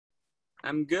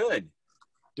I'm good.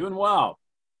 Doing well.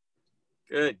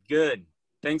 Good, good.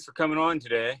 Thanks for coming on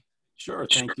today. Sure,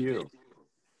 thank you.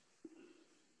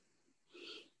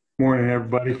 Morning,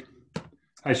 everybody.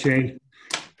 Hi, Shane.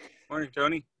 Morning,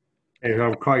 Tony. Hey,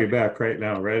 I'll call you back right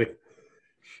now. Ready?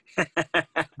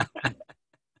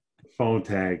 Phone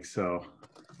tag, so.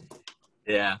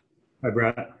 Yeah. Hi,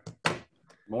 Brett.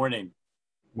 Morning.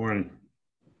 Morning.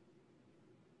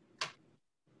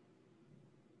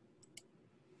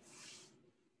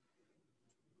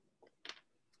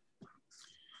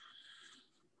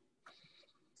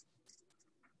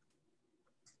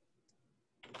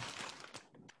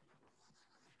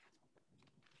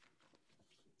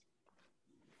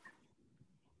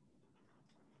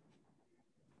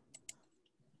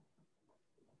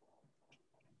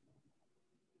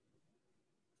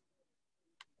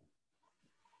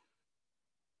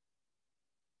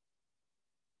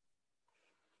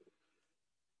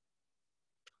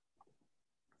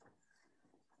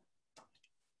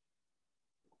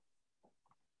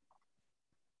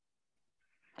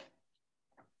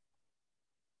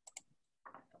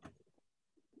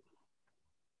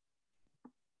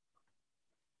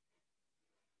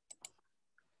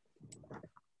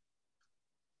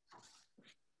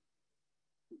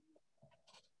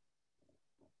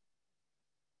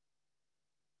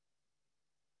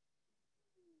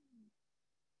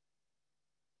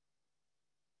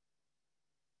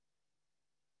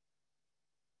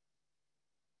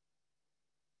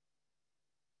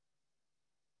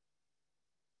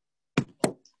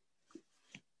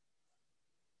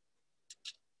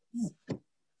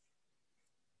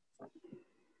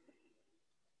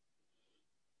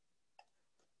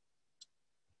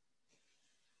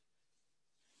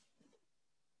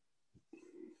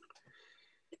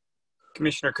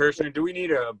 Commissioner Kirshner, do we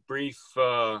need a brief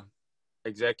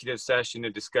executive session to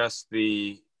discuss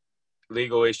the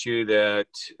legal issue that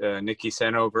Nikki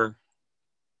sent over?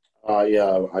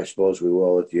 Yeah, I suppose we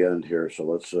will at the end here. So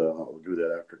let's we'll do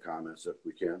that after comments if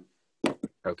we can.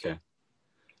 Okay.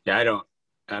 Yeah,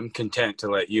 I'm content to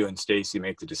let you and Stacy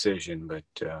make the decision, but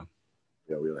yeah,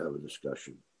 we'll have a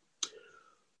discussion.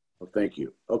 Well, thank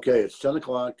you. Okay, it's 10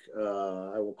 o'clock.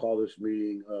 I will call this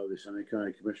meeting of the Sunday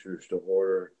County Commissioners to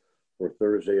order for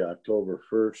Thursday, October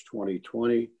 1st,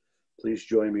 2020. Please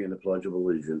join me in the Pledge of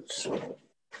Allegiance.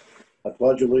 I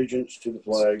pledge allegiance to the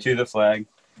flag. To the flag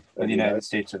of the United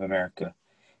States of America,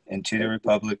 and to the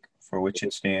republic for which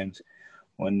it stands,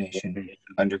 one nation,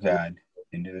 under God,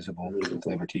 indivisible, with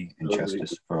liberty and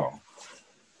justice for all.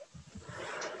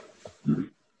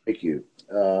 Thank you.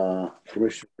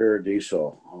 Commissioner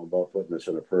Paradiso, how about putting this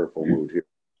in a purple mood here?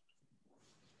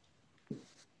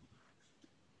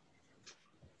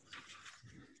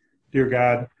 Dear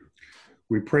God,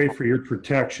 we pray for your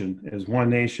protection as one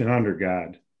nation under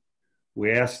God.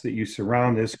 We ask that you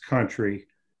surround this country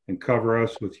and cover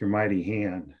us with your mighty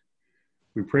hand.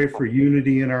 We pray for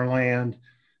unity in our land,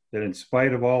 that in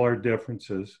spite of all our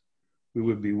differences, we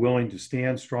would be willing to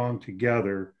stand strong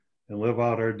together and live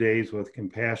out our days with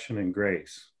compassion and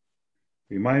grace.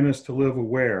 Remind us to live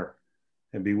aware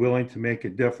and be willing to make a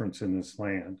difference in this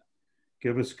land.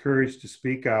 Give us courage to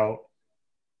speak out.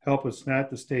 Help us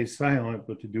not to stay silent,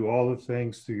 but to do all the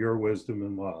things through your wisdom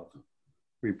and love.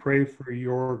 We pray for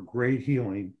your great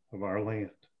healing of our land.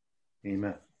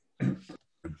 Amen.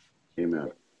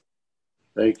 Amen.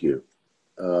 Thank you.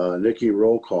 Nikki,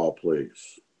 roll call,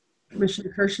 please.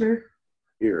 Commissioner Kirshner?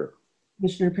 Here.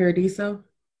 Commissioner Paradiso?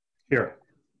 Here.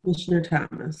 Commissioner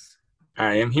Thomas?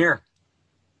 I am here.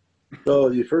 So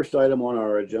the first item on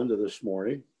our agenda this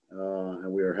morning,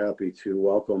 and we are happy to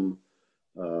welcome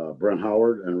Brent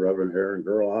Howard and Reverend Aaron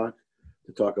Gerlach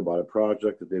to talk about a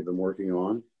project that they've been working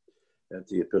on at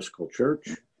the Episcopal Church.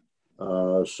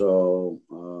 I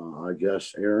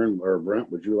guess Aaron or Brent,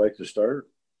 would you like to start?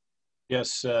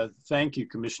 Yes, thank you,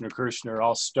 Commissioner Kirshner.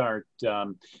 I'll start.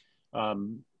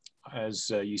 As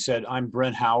you said, I'm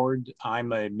Brent Howard.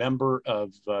 I'm a member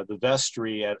of the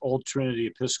vestry at Old Trinity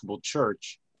Episcopal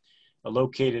Church,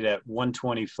 located at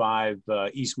 125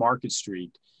 East Market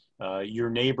Street, your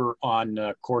neighbor on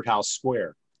Courthouse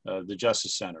Square, the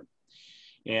Justice Center.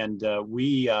 And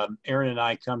Aaron and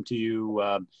I come to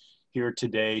you here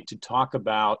today to talk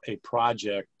about a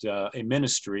project, a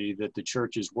ministry that the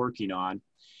church is working on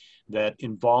that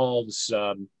involves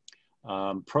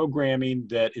programming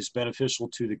that is beneficial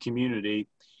to the community,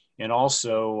 and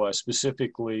also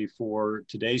specifically for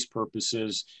today's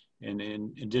purposes, and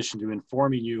in addition to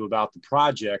informing you about the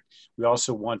project, we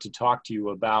also want to talk to you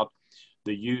about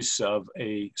the use of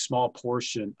a small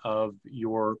portion of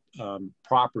your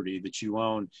property that you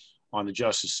own on the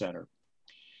Justice Center.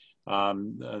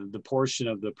 The portion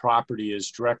of the property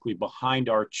is directly behind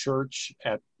our church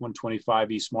at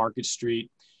 125 East Market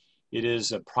Street. It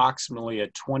is approximately a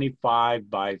 25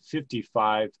 by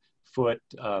 55 foot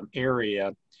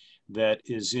area that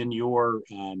is in your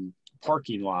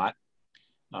parking lot.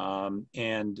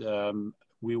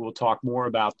 We will talk more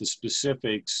about the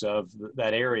specifics of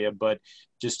that area, but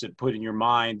just to put in your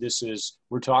mind,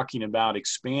 we're talking about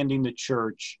expanding the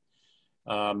church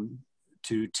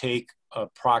to take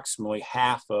approximately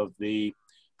half of the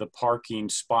parking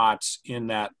spots in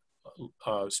that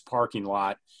parking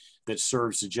lot that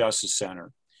serves the Justice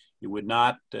Center. It would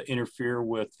not interfere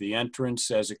with the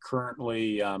entrance as it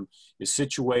currently is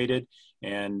situated,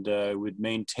 and would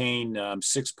maintain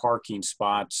 6 parking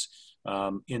spots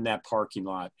in that parking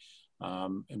lot.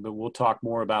 But we'll talk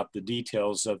more about the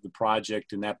details of the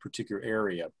project in that particular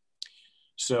area.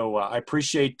 So I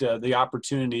appreciate the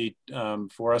opportunity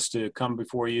for us to come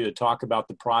before you to talk about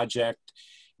the project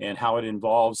and how it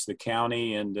involves the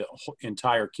county and the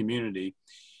entire community.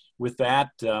 With that,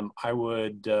 I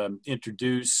would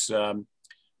introduce the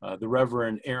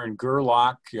Reverend Aaron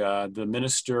Gerlach, the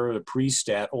minister, the priest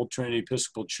at Old Trinity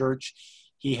Episcopal Church.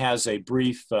 He has a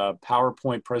brief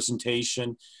PowerPoint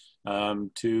presentation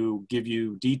to give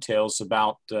you details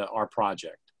about our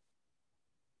project.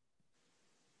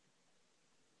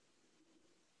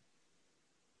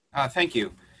 Thank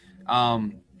you.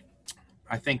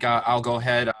 I think I'll go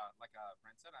ahead. Like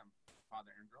Brent said, I'm Father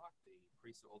Aaron Gerlach, the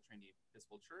priest of Old Trinity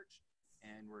Episcopal Church,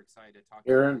 and we're excited to talk.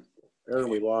 Aaron,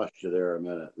 we lost you there a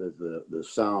minute. The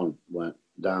sound went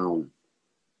down.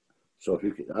 So if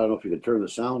you could, I don't know if you could turn the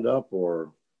sound up,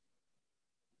 or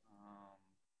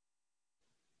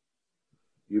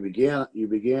you began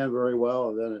very well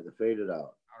and then it faded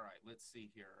out. All right, let's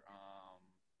see here.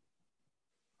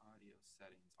 Audio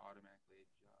settings automatically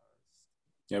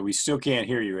adjust. Yeah, we still can't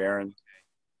hear you, Aaron. Okay.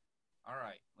 All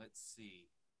right, let's see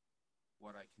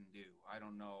what I can do. I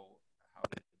don't know how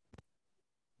to.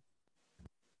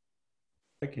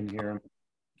 I can hear him.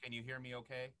 Can you hear me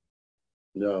okay?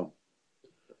 No.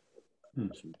 I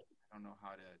don't know how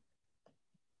to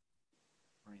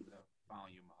bring the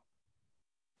volume up.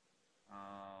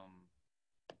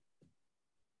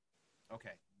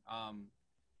 Okay. I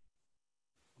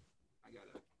got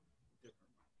a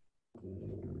different.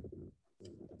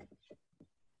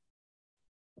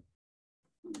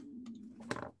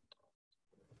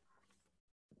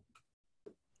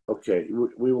 Okay,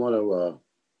 we want to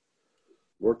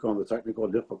work on the technical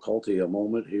difficulty a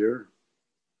moment here.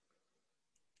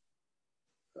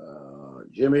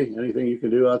 Jimmy, anything you can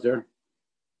do out there?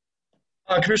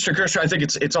 Commissioner Kirshner, I think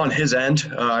it's on his end.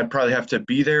 I'd probably have to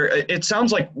be there. It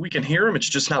sounds like we can hear him. It's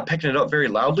just not picking it up very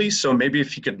loudly. So maybe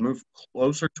if he could move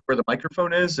closer to where the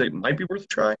microphone is, it might be worth a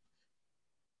try.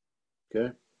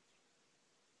 Okay.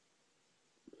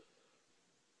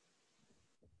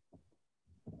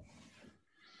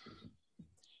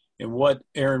 And what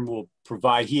Aaron will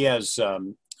provide, he has,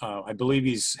 I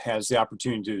believe has the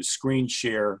opportunity to screen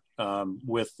share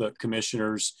with the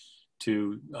commissioners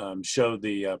to show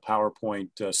the PowerPoint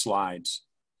slides.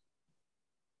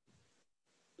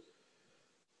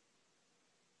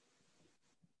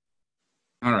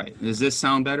 All right, does this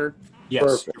sound better? Yes,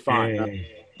 Perfect. you're fine.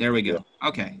 Hey. There we go.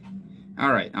 Okay.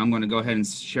 All right, I'm going to go ahead and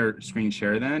screen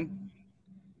share then.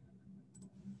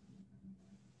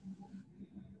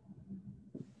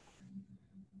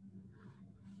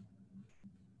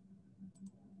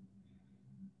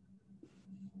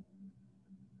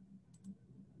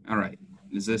 All right,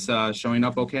 is this showing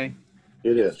up okay?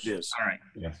 It is. It is. All right.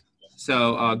 Yes.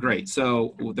 So great.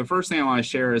 So the first thing I want to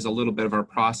share is a little bit of our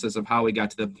process of how we got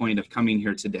to the point of coming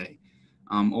here today.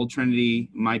 Old Trinity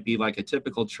might be like a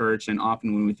typical church, and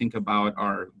often when we think about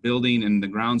our building and the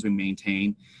grounds we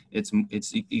maintain, it's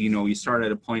you know, you start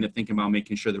at a point of thinking about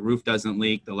making sure the roof doesn't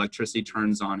leak, the electricity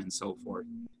turns on, and so forth.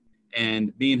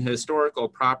 And being historical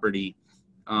property,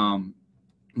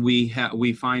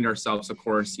 we find ourselves, of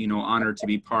course, you know, honored to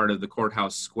be part of the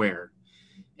courthouse square.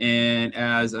 And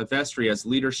as a vestry, as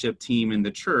leadership team in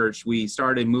the church, we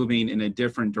started moving in a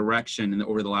different direction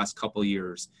over the last couple of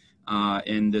years.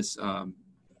 In this,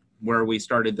 where we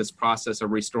started this process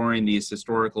of restoring these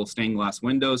historical stained glass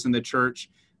windows in the church.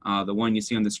 The one you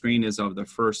see on the screen is of the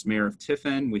first mayor of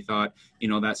Tiffin. We thought, you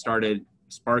know, that started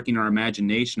sparking our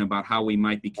imagination about how we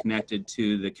might be connected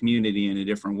to the community in a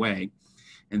different way.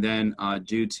 And then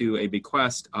due to a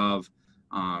bequest of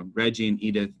Reggie and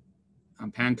Edith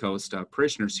Pancoast,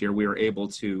 parishioners here, we were able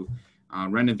to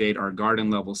renovate our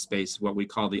garden level space, what we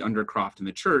call the undercroft in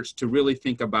the church, to really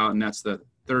think about, and that's the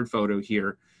third photo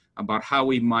here, about how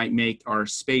we might make our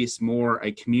space more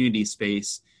a community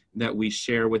space that we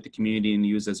share with the community and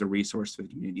use as a resource for the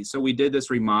community. So we did this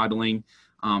remodeling,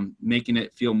 making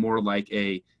it feel more like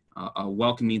a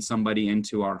welcoming somebody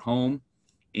into our home.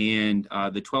 And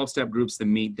the 12-step groups that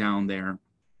meet down there,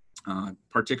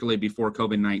 particularly before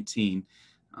COVID-19,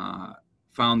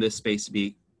 found this space to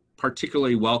be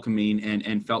particularly welcoming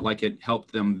and felt like it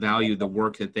helped them value the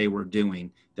work that they were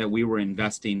doing, that we were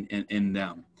investing in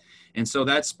them. And so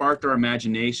that sparked our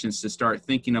imaginations to start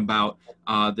thinking about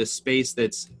the space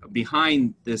that's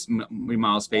behind this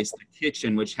remodel space, the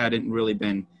kitchen, which hadn't really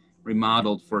been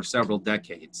remodeled for several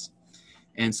decades.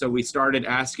 And so we started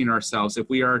asking ourselves, if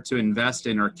we are to invest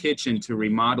in our kitchen to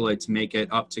remodel it, to make it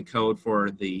up to code for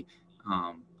the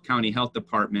county health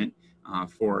department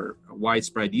for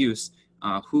widespread use,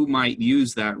 who might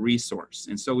use that resource?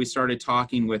 And so we started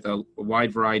talking with a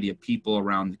wide variety of people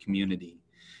around the community.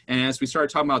 And as we started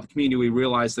talking about the community, we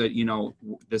realized that, you know,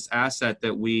 this asset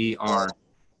that we are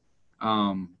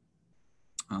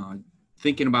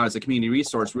thinking about as a community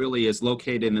resource really is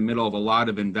located in the middle of a lot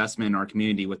of investment in our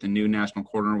community, with the new National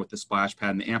Corner, with the splash pad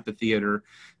and the amphitheater,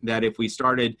 that if we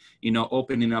started, you know,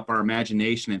 opening up our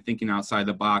imagination and thinking outside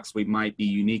the box, we might be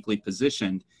uniquely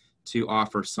positioned to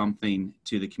offer something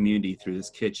to the community through this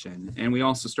kitchen. And we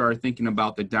also started thinking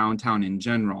about the downtown in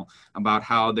general, about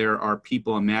how there are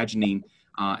people imagining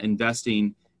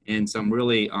investing in some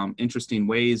really interesting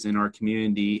ways in our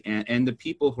community, and the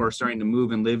people who are starting to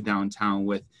move and live downtown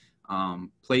with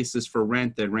places for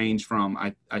rent that range from,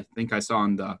 I think I saw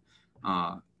in the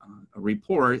a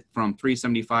report, from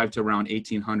 $375 to around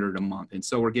 $1,800 a month. And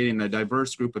so we're getting a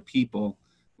diverse group of people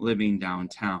living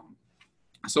downtown.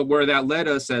 So where that led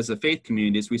us as a faith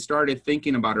community is we started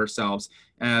thinking about ourselves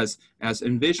as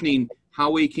envisioning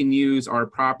how we can use our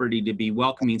property to be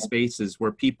welcoming spaces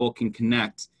where people can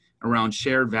connect around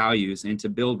shared values and to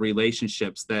build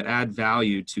relationships that add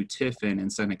value to Tiffin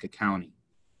and Seneca County.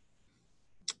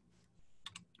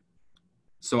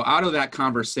 So out of that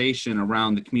conversation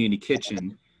around the community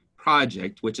kitchen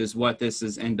project, which is what this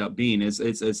is end up being, is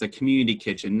it's a community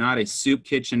kitchen, not a soup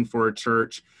kitchen for a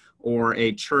church or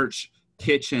a church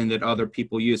kitchen that other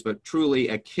people use, but truly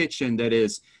a kitchen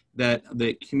that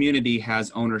the community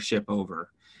has ownership over.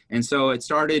 And so it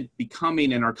started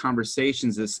becoming in our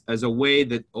conversations as a way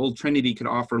that Old Trinity could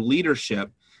offer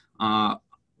leadership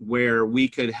where we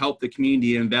could help the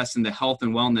community invest in the health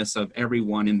and wellness of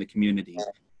everyone in the community.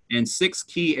 And 6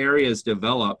 key areas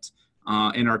developed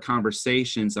in our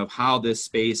conversations of how this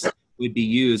space would be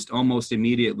used almost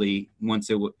immediately once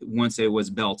it was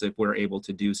built, if we're able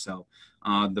to do so.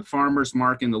 The farmers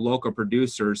market and the local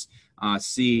producers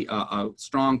see a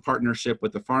strong partnership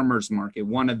with the farmers market.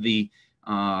 One of the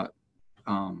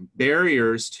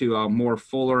barriers to a more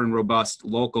fuller and robust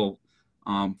local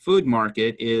food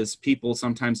market is people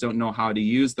sometimes don't know how to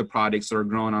use the products that are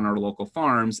grown on our local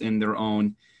farms in their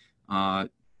own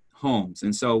homes.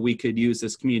 And so we could use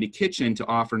this community kitchen to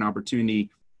offer an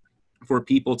opportunity for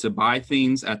people to buy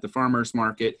things at the farmers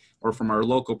market or from our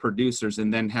local producers,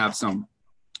 and then have some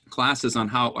classes on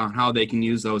how they can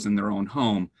use those in their own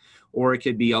home. Or it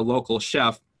could be a local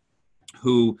chef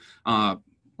who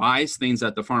buys things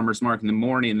at the farmers market in the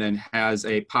morning and then has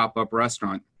a pop-up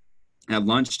restaurant at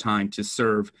lunchtime to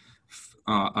serve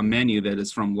a menu that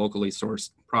is from locally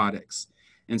sourced products.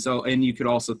 And you could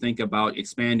also think about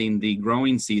expanding the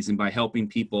growing season by helping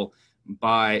people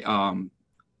buy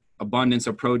abundance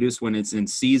of produce when it's in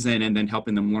season, and then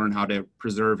helping them learn how to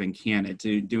preserve and can it,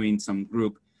 to doing some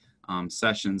group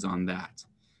sessions on that.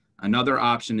 Another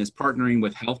option is partnering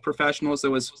with health professionals. That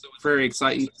was very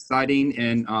exciting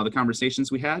in the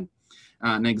conversations we had.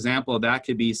 An example of that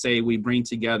could be, say, we bring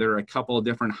together a couple of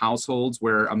different households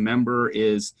where a member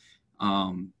is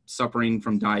suffering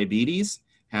from diabetes,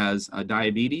 has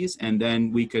diabetes, and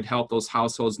then we could help those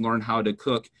households learn how to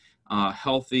cook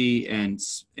healthy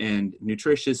and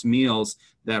nutritious meals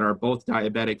that are both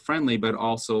diabetic friendly, but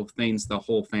also things the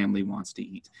whole family wants to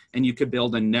eat. And you could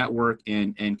build a network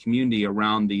and community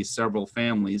around these several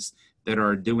families that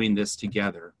are doing this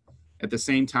together. At the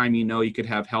same time, you could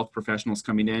have health professionals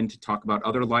coming in to talk about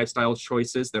other lifestyle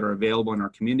choices that are available in our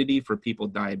community for people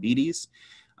with diabetes.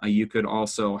 You could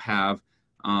also have,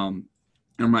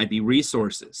 there might be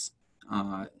resources,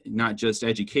 not just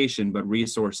education, but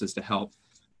resources to help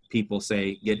people,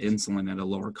 say, get insulin at a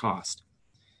lower cost.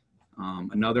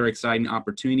 Another exciting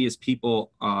opportunity is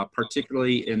people,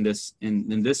 particularly in this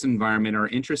environment, are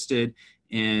interested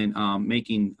in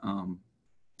making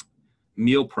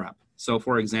meal prep. So,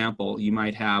 for example, you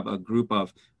might have a group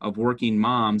of working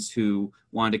moms who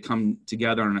want to come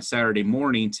together on a Saturday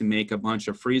morning to make a bunch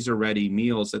of freezer-ready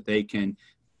meals that they can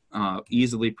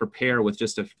easily prepare with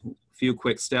just a few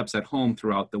quick steps at home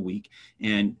throughout the week.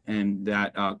 And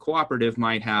that cooperative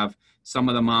might have some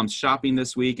of the moms shopping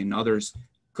this week and others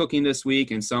cooking this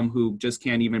week, and some who just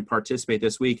can't even participate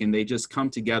this week, and they just come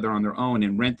together on their own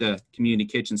and rent the community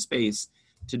kitchen space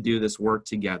to do this work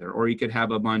together. Or you could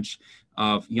have a bunch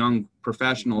of young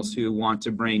professionals who want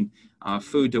to bring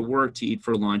food to work to eat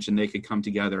for lunch, and they could come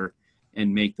together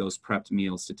and make those prepped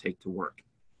meals to take to work.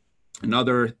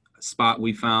 Another spot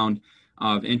we found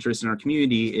of interest in our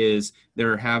community is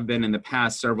there have been in the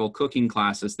past several cooking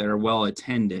classes that are well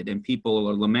attended, and people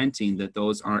are lamenting that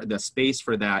the space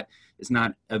for that is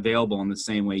not available in the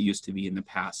same way it used to be in the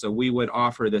past. So we would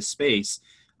offer this space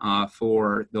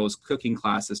for those cooking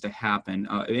classes to happen,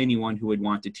 anyone who would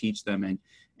want to teach them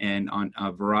and on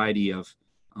a variety of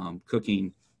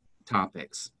cooking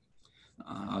topics.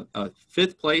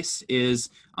 Fifth place is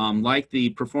like the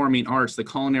performing arts, the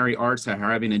culinary arts are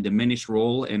having a diminished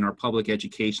role in our public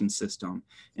education system.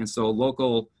 And so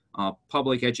local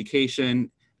public education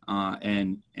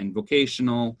and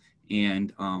vocational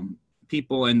and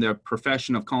people in the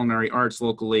profession of culinary arts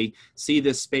locally see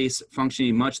this space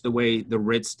functioning much the way the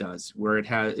Ritz does, where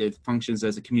it functions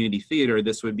as a community theater.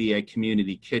 This would be a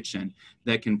community kitchen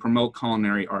that can promote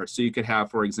culinary arts. So you could have,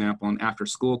 for example, an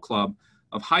after-school club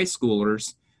of high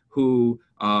schoolers who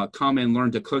come and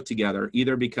learn to cook together,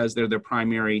 either because they're the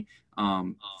primary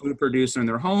food producer in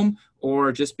their home,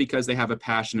 or just because they have a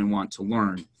passion and want to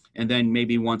learn. And then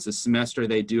maybe once a semester,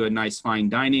 they do a nice fine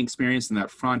dining experience in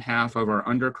that front half of our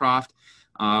undercroft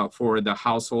for the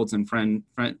households and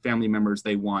family members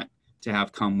they want to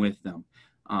have come with them.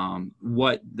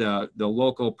 What the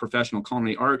local professional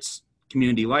culinary arts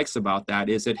community likes about that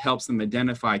is it helps them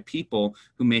identify people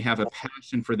who may have a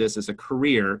passion for this as a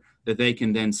career that they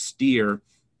can then steer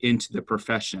into the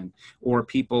profession, or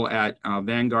people at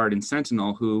Vanguard and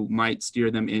Sentinel who might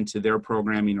steer them into their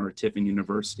programming, or Tiffin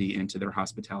University into their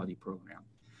hospitality program.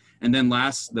 And then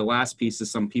the last piece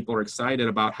is some people are excited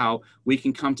about how we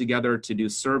can come together to do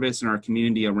service in our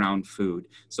community around food.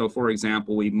 So for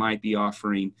example, we might be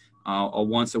offering a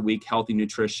once a week healthy,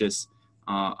 nutritious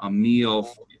a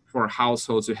meal for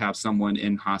households who have someone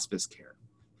in hospice care,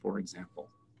 for example.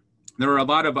 There are a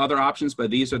lot of other options, but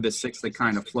these are the 6 that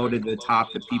kind of floated to the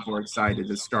top that people are excited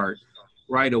to start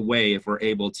right away if we're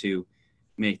able to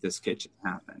make this kitchen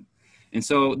happen. And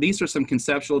so these are some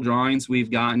conceptual drawings we've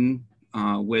gotten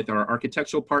with our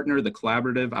architectural partner, the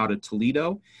Collaborative out of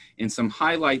Toledo. And some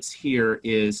highlights here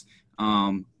is,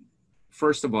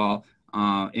 first of all,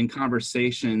 in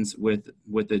conversations with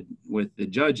the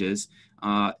judges,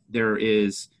 there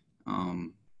is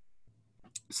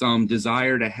some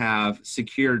desire to have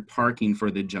secured parking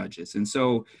for the judges. And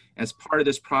so as part of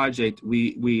this project,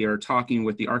 we are talking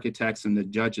with the architects and the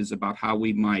judges about how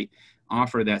we might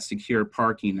offer that secure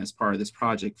parking as part of this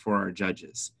project for our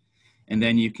judges. And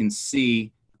then you can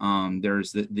see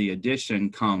there's the addition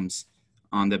comes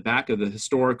on the back of the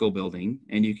historical building,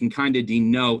 and you can kind of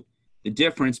denote the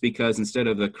difference because instead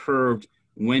of the curved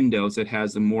windows, it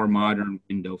has a more modern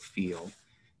window feel.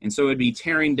 And so it'd be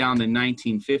tearing down the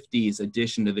 1950s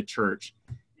addition to the church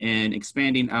and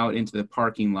expanding out into the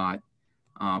parking lot,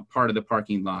 part of the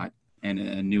parking lot, and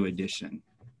a new addition.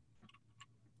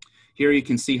 Here you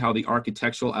can see how the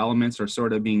architectural elements are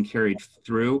sort of being carried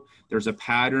through. There's a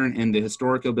pattern in the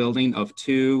historical building of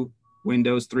 2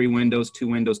 windows, 3 windows, 2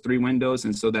 windows, 3 windows.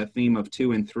 And so that theme of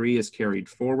 2 and 3 is carried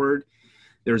forward.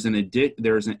 There's an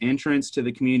entrance to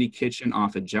the community kitchen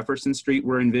off of Jefferson Street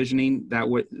we're envisioning that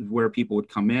where people would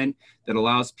come in, that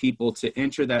allows people to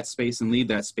enter that space and leave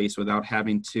that space without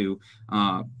having to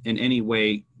in any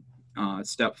way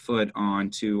step foot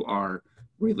onto our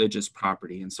religious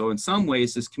property. And so in some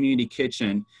ways, this community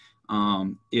kitchen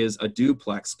is a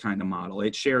duplex kind of model.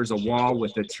 It shares a wall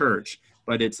with the church,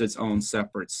 but it's its own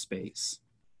separate space.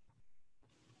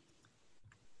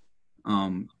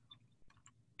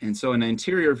 And so an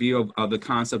interior view of the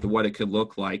concept of what it could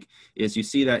look like is you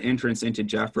see that entrance into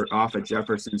off of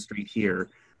Jefferson Street here,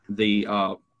 the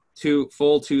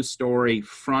full 2-story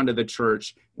front of the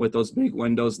church with those big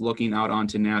windows looking out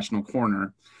onto National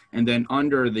Corner. And then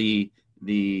under the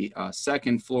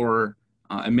second floor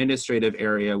administrative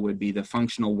area would be the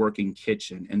functional working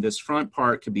kitchen. And this front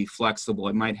part could be flexible.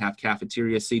 It might have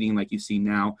cafeteria seating like you see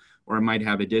now, or it might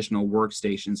have additional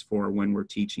workstations for when we're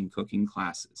teaching cooking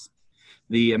classes.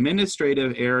 The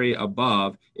administrative area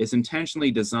above is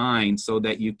intentionally designed so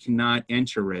that you cannot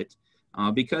enter it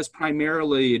because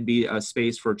primarily it'd be a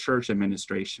space for church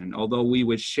administration, although we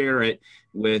would share it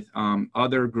with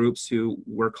other groups who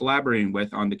we're collaborating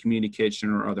with on the community kitchen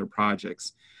or other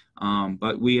projects.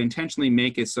 But we intentionally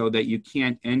make it so that you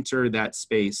can't enter that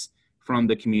space from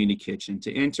the community kitchen.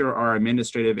 To enter our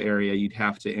administrative area, you'd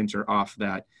have to enter off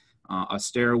that a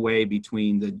stairway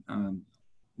between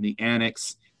the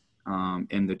annex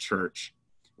and the church,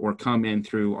 or come in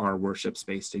through our worship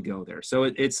space to go there. So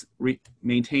it's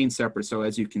maintained separate. So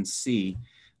as you can see,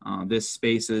 this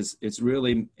space is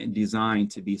really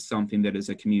designed to be something that is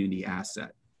a community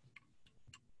asset.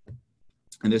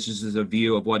 And this is just a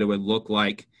view of what it would look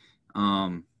like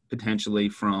potentially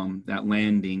from that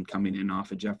landing coming in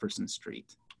off of Jefferson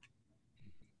Street.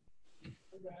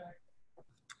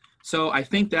 So I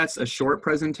think that's a short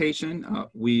presentation.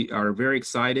 We are very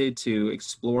excited to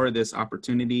explore this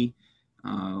opportunity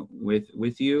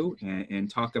with you and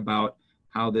talk about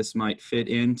how this might fit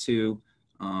into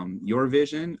your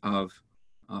vision of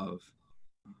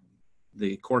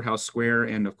the courthouse square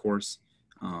and, of course,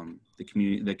 the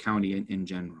community, the county in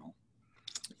general.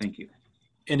 Thank you.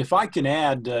 And if I can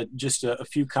add just a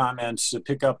few comments to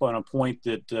pick up on a point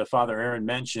that Father Aaron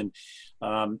mentioned.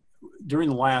 During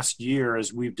the last year,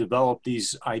 as we've developed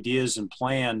these ideas and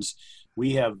plans,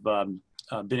 we have been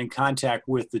in contact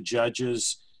with the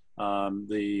judges,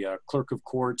 the clerk of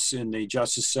courts in the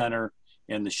Justice Center,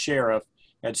 and the sheriff,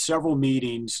 had several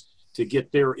meetings to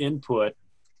get their input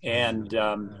and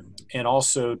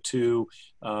also to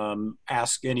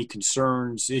ask any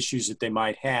concerns, issues that they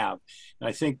might have. And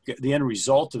I think the end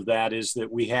result of that is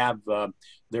that we have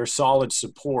their solid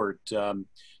support.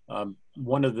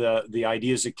 One of the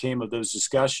ideas that came of those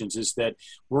discussions is that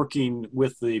working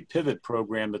with the Pivot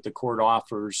program that the court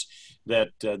offers, that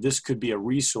this could be a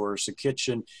resource, a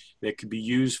kitchen that could be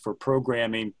used for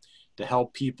programming to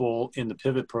help people in the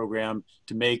Pivot program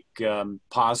to make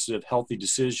positive, healthy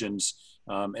decisions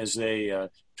as they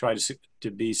try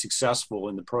to be successful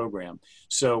in the program.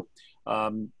 So I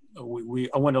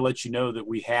want to let you know that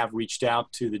we have reached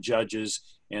out to the judges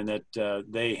and that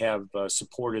they have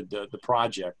supported the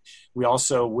project. We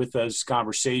also, with those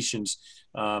conversations,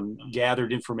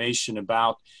 gathered information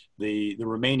about the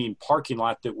remaining parking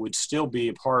lot that would still be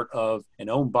a part of and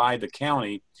owned by the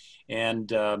county. And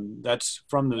that's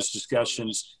from those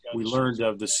discussions, we learned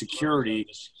of the security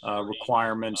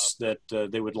requirements that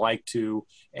they would like to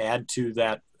add to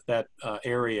that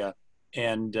area.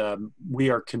 And we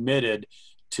are committed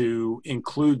to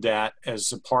include that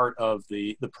as a part of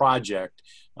the project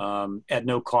at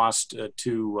no cost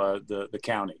to the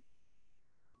county.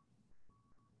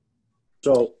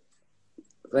 So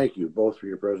thank you both for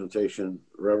your presentation,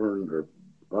 Reverend or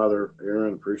Father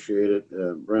Aaron, appreciate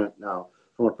it. Brent, now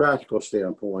from a practical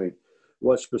standpoint,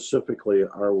 what specifically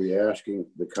are we asking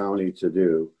the county to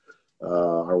do?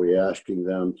 Are we asking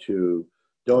them to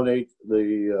donate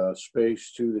the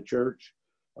space to the church?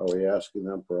 Are we asking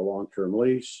them for a long-term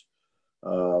lease?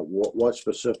 What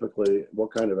specifically,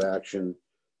 what kind of action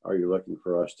are you looking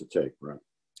for us to take, Brent?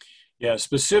 Yeah,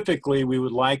 specifically, we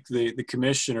would like the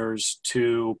commissioners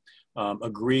to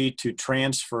agree to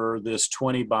transfer this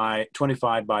 25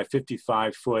 by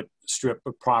 55 foot strip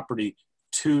of property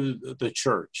to the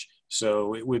church.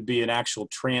 So it would be an actual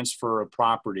transfer of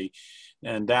property,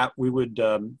 and that we would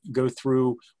go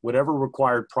through whatever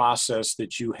required process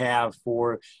that you have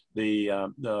for the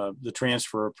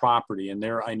transfer of property. And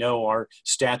there, I know, are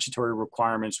statutory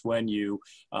requirements when you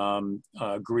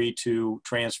agree to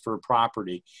transfer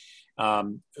property.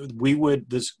 We would,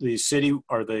 the city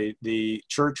or the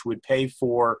church would pay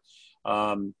for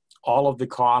all of the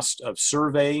cost of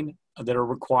surveying that are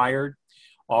required,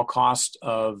 all cost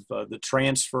of the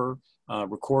transfer,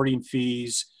 recording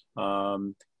fees,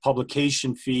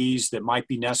 publication fees that might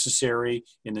be necessary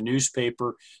in the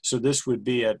newspaper. So this would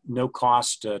be at no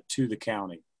cost to the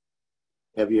county.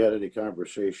 Have you had any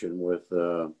conversation with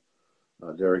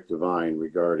Derek Devine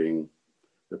regarding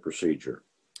the procedure?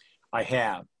 I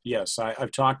have, yes.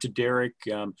 I've talked to Derek.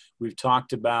 We've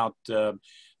talked about the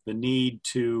need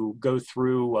to go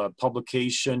through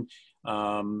publication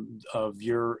of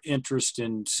your interest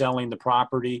in selling the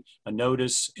property, a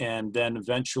notice, and then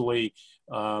eventually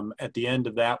at the end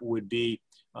of that would be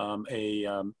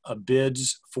a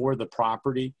bids for the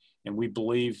property. And we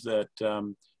believe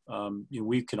that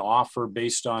we can offer,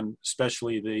 based on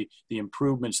especially the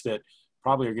improvements that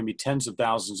probably are going to be tens of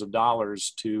thousands of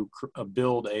dollars to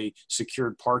build a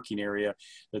secured parking area,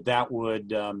 that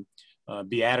would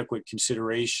be adequate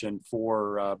consideration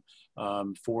for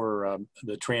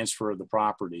the transfer of the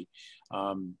property.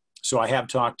 So I have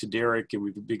talked to Derek, and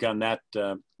we've begun that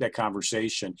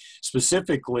conversation.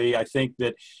 Specifically, I think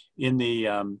that in the,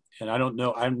 and I don't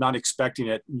know, I'm not expecting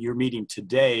at your meeting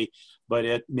today, but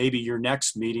at maybe your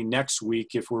next meeting next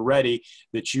week, if we're ready,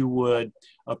 that you would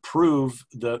approve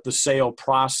the sale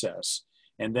process.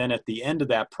 And then at the end of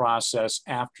that process,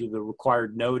 after the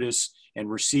required notice and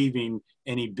receiving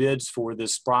any bids for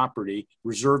this property,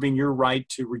 reserving your right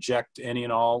to reject any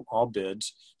and all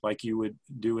bids, like you would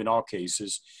do in all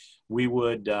cases, we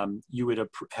would you would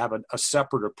have a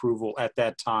separate approval at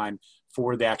that time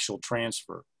for the actual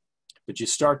transfer. But you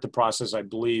start the process, I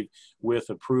believe, with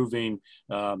approving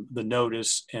the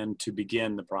notice and to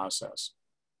begin the process.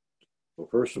 Well,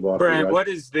 first of all, Brent, what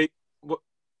is the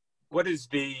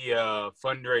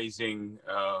fundraising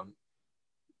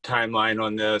timeline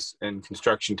on this and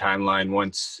construction timeline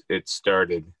once it's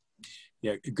started?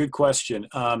 Yeah, good question.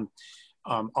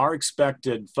 Our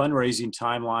expected fundraising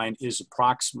timeline is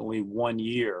approximately 1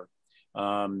 year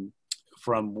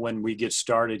from when we get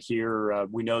started here.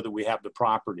 We know that we have the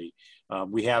property.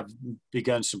 We have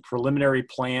begun some preliminary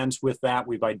plans with that.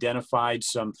 We've identified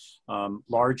some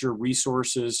larger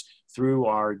resources through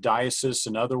our diocese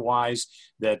and otherwise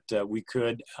that we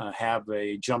could have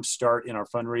a jump start in our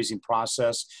fundraising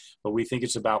process, but we think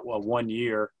it's about a 1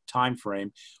 year time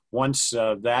frame. Once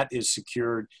that is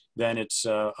secured, then it's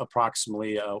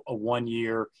approximately a 1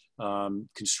 year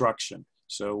construction.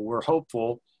 So we're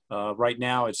hopeful. Right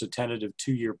now, it's a tentative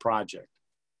 2 year project.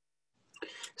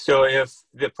 So if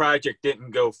the project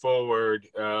didn't go forward,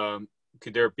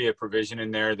 could there be a provision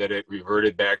in there that it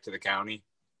reverted back to the county?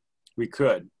 We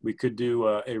could do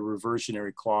a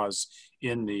reversionary clause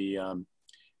in the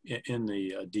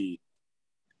deed.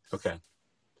 Okay.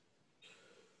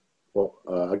 Well,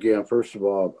 again, first of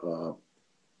all,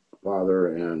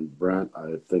 Father and Brent,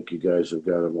 I think you guys have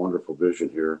got a wonderful vision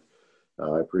here.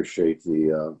 I appreciate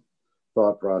the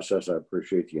thought process. I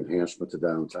appreciate the enhancement to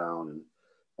downtown. And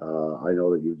I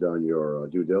know that you've done your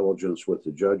due diligence with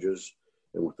the judges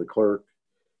and with the clerk.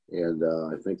 And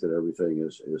I think that everything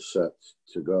is set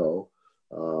to go.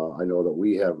 I know that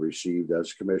we have received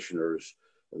as commissioners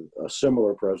a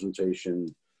similar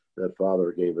presentation that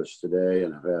Father gave us today,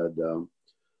 and have had,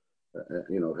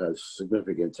 had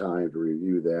significant time to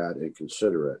review that and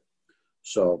consider it.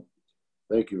 So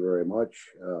thank you very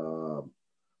much.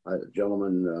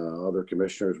 Gentlemen, other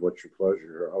commissioners, what's your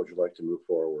pleasure? How would you like to move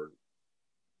forward?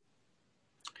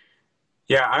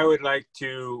 Yeah, I would like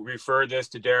to refer this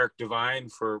to Derek Devine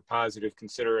for positive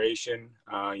consideration.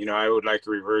 I would like a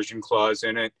reversion clause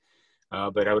in it,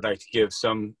 but I would like to give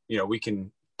some, we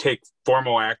can take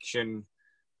formal action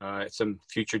at some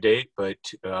future date, but,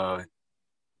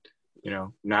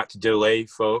 not to delay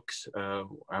folks.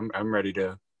 I'm ready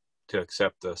to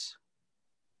accept this.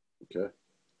 Okay.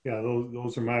 Yeah,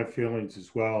 those are my feelings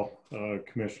as well,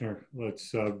 Commissioner.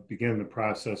 Let's begin the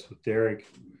process with Derek.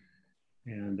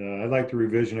 And I'd like the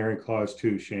revisionary clause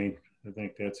too, Shane. I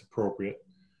think that's appropriate.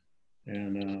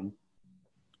 And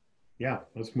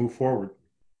let's move forward.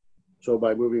 So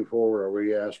by moving forward, are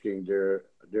we asking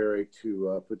Derek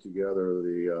to put together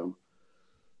the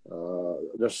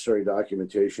necessary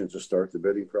documentation to start the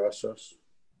bidding process?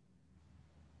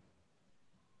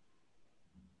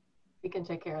 We can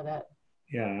take care of that.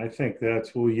 Yeah, I think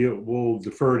we'll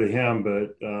defer to him,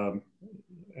 but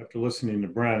after listening to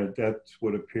Brent, that's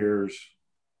what appears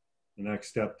the next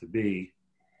step to be.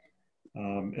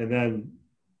 And then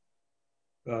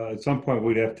at some point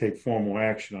we'd have to take formal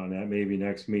action on that, maybe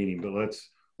next meeting, but let's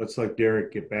let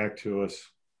Derek get back to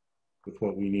us with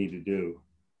what we need to do.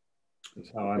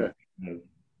 That's how I'm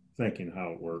thinking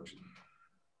how it works.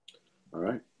 All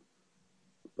right.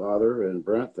 Father and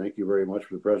Brent, thank you very much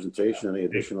for the presentation. Any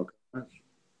additional comments?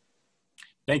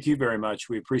 Thank you very much.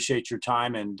 We appreciate your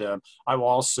time, and I will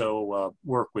also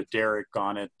work with Derek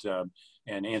on it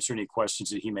and answer any questions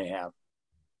that he may have.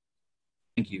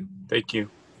 Thank you. Thank you.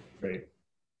 Great.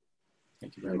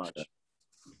 Thank you very much.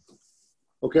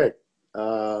 Okay.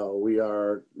 We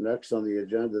are next on the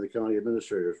agenda, the County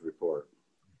Administrator's Report.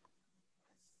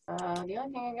 The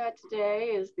only thing I got today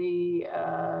is the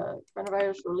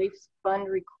Coronavirus Relief Fund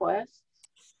request.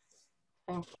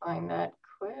 I can find that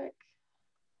quick.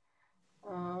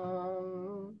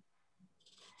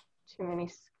 Too many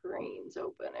screens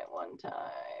open at one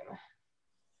time.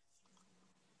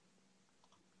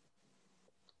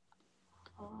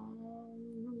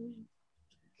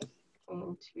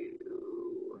 Going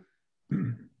to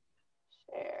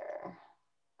share.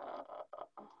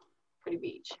 Pretty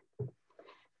Beach.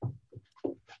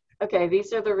 Okay,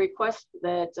 these are the requests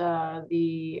that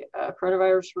the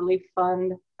Coronavirus Relief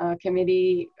Fund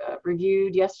Committee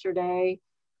reviewed yesterday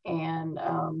and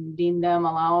deemed them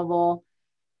allowable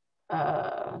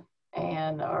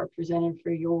and are presented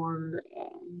for your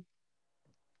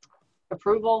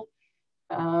approval.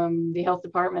 The health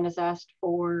department has asked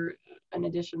for an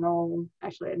additional,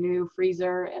 actually a new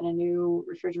freezer and a new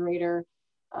refrigerator,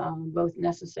 both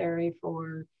necessary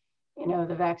for you know,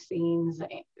 the vaccines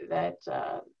that,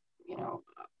 you know,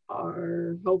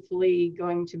 are hopefully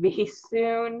going to be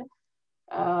soon.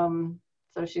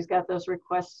 So she's got those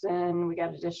requests in. We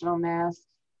got additional masks,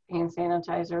 hand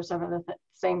sanitizer, some of the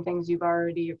same things you've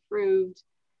already approved.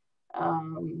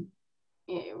 You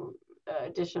know,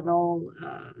 additional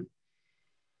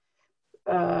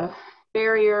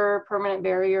permanent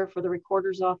barrier for the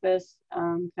recorder's office,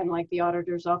 kind of like the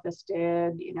auditor's office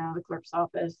did, you know, the clerk's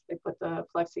office. They put the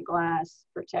plexiglass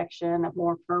protection, a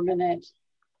more permanent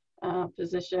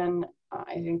position.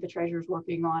 I think the treasurer's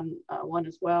working on one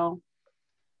as well.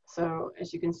 So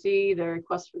as you can see, the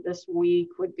request for this week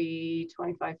would be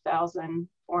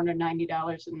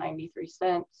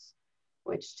 $25,490.93,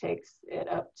 which takes it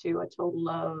up to a total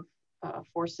of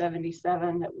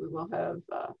 $477 that we will have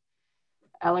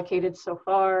allocated so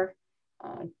far.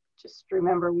 Just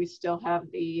remember, we still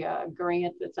have the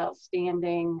grant that's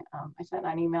outstanding. I sent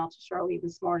an email to Charlie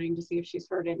this morning to see if she's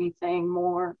heard anything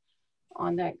more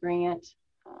on that grant.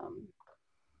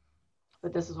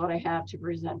 But this is what I have to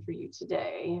present for you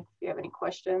today. If you have any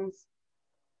questions.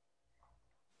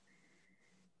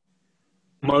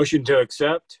 Motion to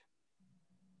accept.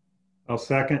 I'll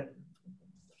second.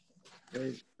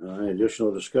 Okay. Any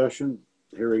additional discussion?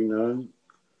 Hearing none.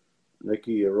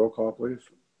 Nikki, a roll call, please.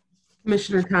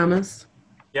 Commissioner Thomas,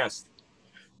 Yes.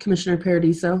 Commissioner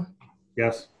Paradiso,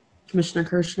 Yes. Commissioner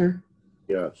Kirschner.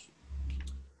 Yes.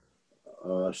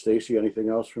 Stacy, anything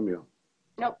else from you?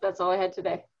 Nope, that's all I had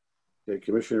today. Okay,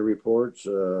 commissioner reports,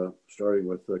 starting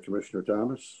with Commissioner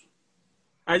Thomas.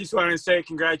 I just wanted to say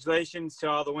congratulations to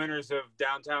all the winners of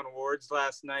Downtown Awards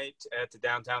last night at the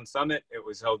Downtown Summit. It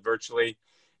was held virtually,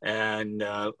 and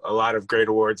a lot of great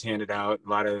awards handed out, a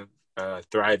lot of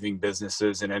thriving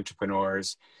businesses and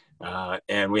entrepreneurs.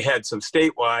 And we had some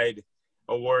statewide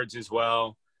awards as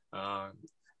well. Mr.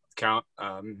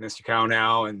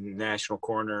 Cownell and National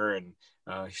Corner and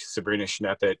Sabrina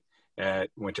Schneppet at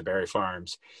Winterberry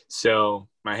Farms. So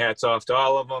my hat's off to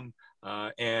all of them.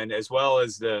 And as well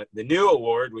as the new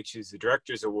award, which is the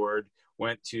Director's Award,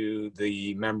 went to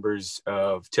the members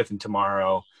of Tiffin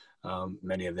Tomorrow.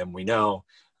 Many of them we know,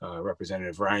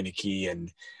 Representative Reineke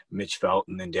and Mitch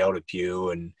Felton and Dale Depew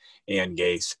and Ann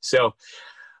Gase. So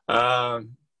hats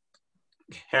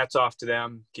off to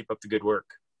them. Keep up the good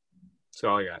work. That's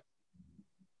all I got.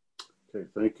 Okay,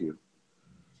 thank you.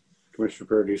 Commissioner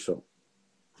Paradiso.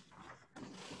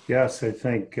 Yes, I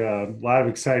think a lot of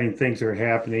exciting things are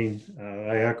happening.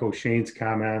 I echo Shane's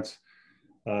comments.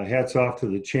 Hats off to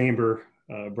the chamber.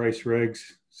 Bryce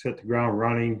Riggs set the ground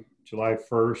running July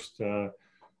 1st.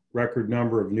 Record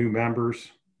number of new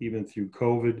members, even through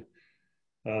COVID.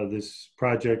 This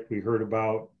project we heard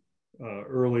about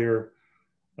earlier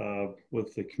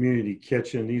with the community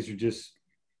kitchen, these are just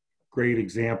great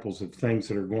examples of things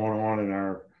that are going on in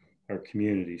our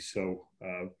community. So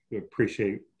we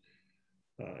appreciate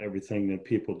everything that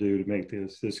people do to make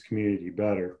this community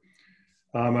better.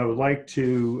 I would like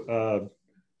to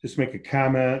just make a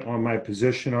comment on my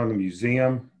position on the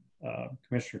museum.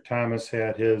 Commissioner Thomas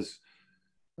had his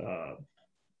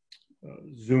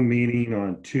Zoom meeting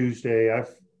on Tuesday. I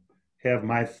have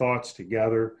my thoughts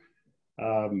together,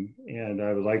 and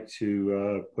I would like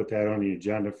to put that on the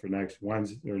agenda for next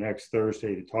Wednesday or next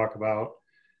Thursday to talk about.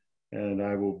 And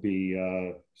I will be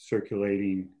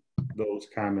circulating those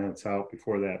comments out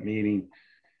before that meeting,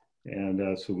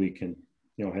 and so we can,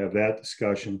 have that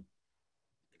discussion.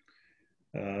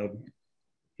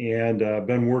 And I've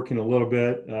been working a little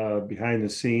bit behind the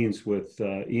scenes with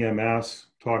EMS,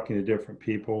 talking to different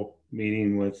people,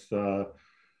 meeting with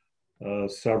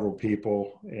several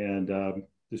people, and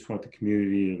just want the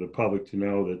community and the public to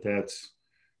know that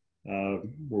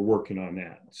we're working on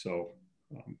that. So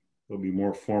there'll be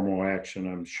more formal action,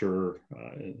 I'm sure,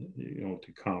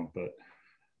 to come. But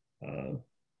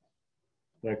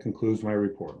that concludes my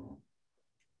report.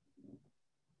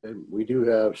 And we do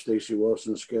have Stacy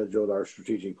Wilson scheduled our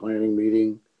strategic planning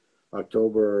meeting,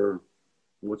 October,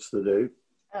 what's the date?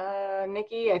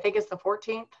 Nikki, I think it's the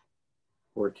 14th.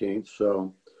 14th,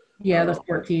 so. Yeah, the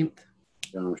 14th.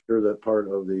 I'm sure that part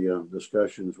of the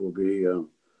discussions will be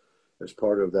as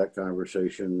part of that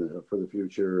conversation for the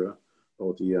future,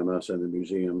 both the EMS and the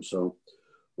museum. So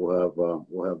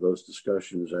we'll have those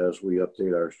discussions as we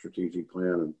update our strategic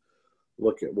plan and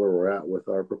look at where we're at with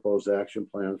our proposed action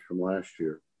plans from last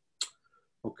year.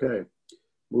 Okay,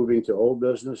 moving to old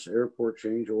business, airport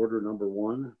change order number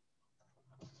 1.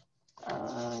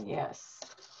 Yes,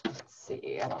 let's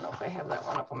see. I don't know if I have that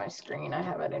one up on my screen. I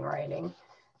have it in writing.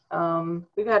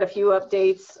 We've had a few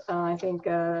updates. I think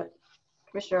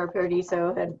Commissioner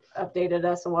Paradiso had updated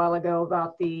us a while ago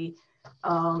about the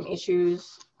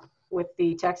issues with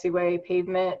the taxiway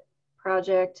pavement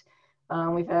project.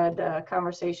 We've had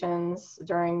conversations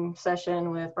during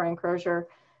session with Brian Crozier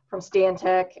from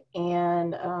Stantec,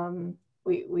 and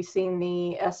we seen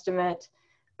the estimate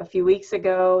a few weeks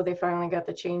ago. They finally got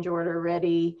the change order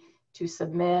ready to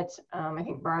submit. I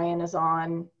think Brian is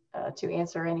on to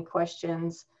answer any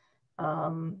questions,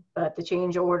 but the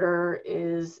change order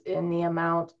is in the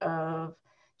amount of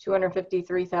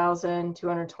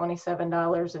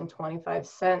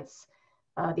 $253,227.25.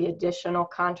 The additional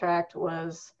contract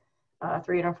was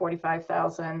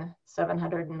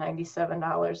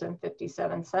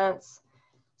 $345,797.57.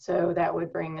 So that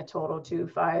would bring the total to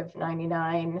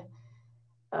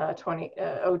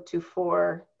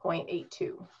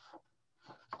 $599,024.82.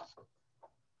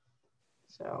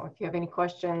 So if you have any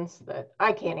questions that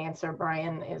I can't answer,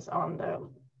 Brian is on the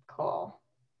call.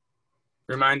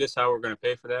 Remind us how we're going to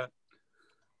pay for that.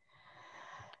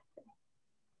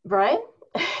 Brian?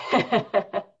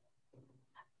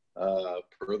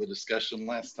 Per the discussion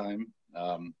last time,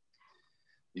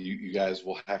 you guys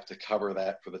will have to cover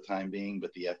that for the time being,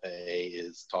 but the FAA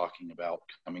is talking about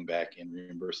coming back and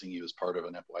reimbursing you as part of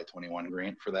an FY21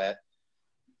 grant for that.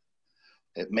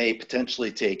 It may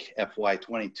potentially take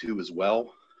FY22 as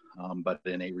well, but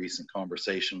in a recent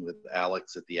conversation with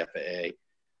Alex at the FAA,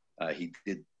 he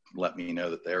did let me know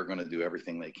that they're going to do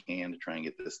everything they can to try and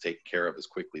get this taken care of as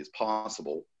quickly as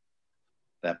possible.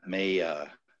 That may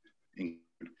include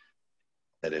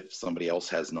that if somebody else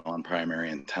has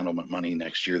non-primary entitlement money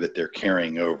next year that they're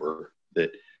carrying over,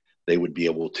 that they would be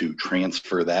able to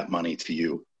transfer that money to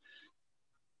you,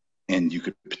 and you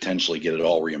could potentially get it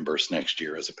all reimbursed next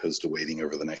year as opposed to waiting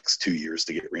over the next 2 years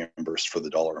to get reimbursed for the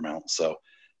dollar amount. So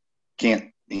he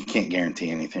can't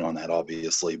guarantee anything on that,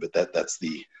 obviously, but that's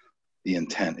the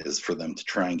intent, is for them to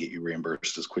try and get you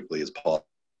reimbursed as quickly as possible,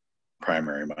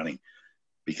 primary money,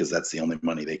 because that's the only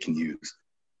money they can use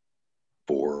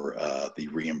for the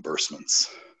reimbursements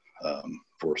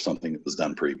for something that was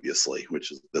done previously,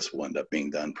 which is this will end up being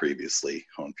done previously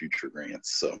on future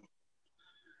grants. So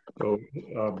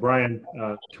Brian,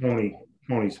 Tony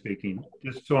speaking,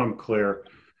 just so I'm clear,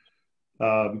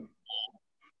 the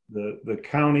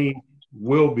county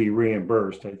will be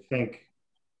reimbursed. I think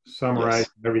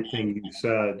summarizing everything you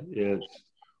said is,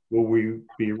 will we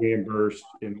be reimbursed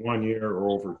in 1 year or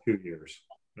over 2 years?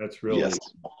 That's really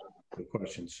the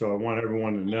question. So I want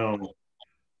everyone to know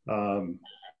that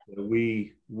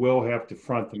we will have to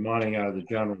front the money out of the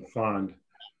general fund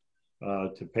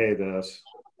to pay this.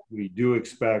 We do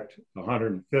expect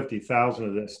 150,000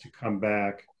 of this to come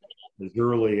back as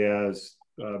early as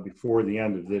before the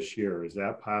end of this year. Is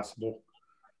that possible?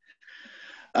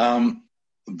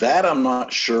 That I'm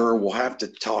not sure. We'll have to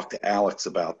talk to Alex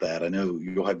about that. I know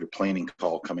you'll have your planning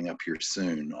call coming up here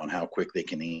soon on how quick they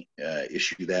can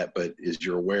issue that. But as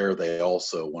you're aware, they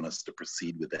also want us to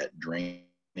proceed with that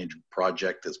drainage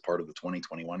project as part of the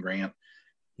 2021 grant.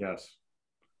 Yes.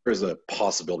 There's a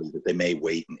possibility that they may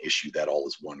wait and issue that all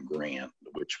as one grant,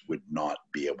 which would not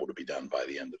be able to be done by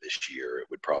the end of this year. It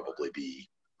would probably be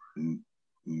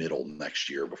middle next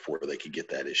year before they could get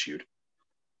that issued.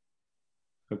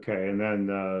 Okay, and then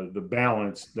the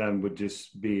balance then would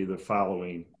just be the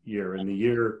following year. And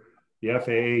the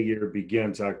FAA year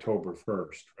begins October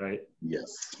 1st, right?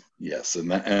 Yes, and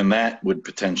that would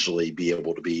potentially be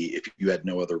able to be, if you had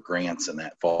no other grants in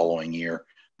that following year,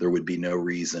 there would be no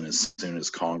reason, as soon as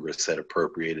Congress had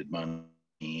appropriated money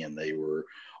and they were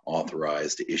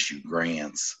authorized to issue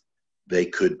grants, they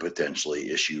could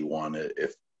potentially issue one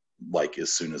if, like,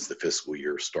 as soon as the fiscal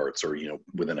year starts, or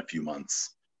within a few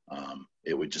months.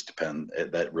 It would just depend.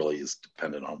 That really is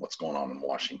dependent on what's going on in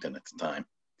Washington at the time.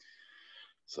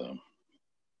 So,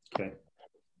 okay.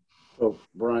 So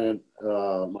Brian,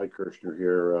 Mike Kirshner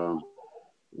here.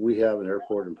 We have an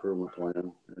airport improvement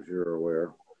plan, as you're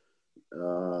aware.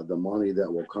 The money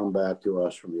that will come back to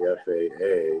us from the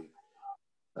FAA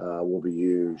will be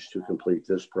used to complete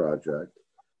this project.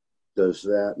 Does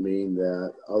that mean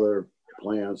that other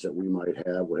plans that we might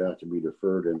have would have to be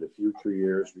deferred into future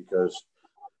years because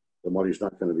the money's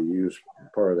not going to be used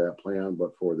part of that plan,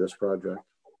 but for this project?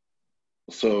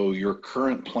 So your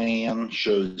current plan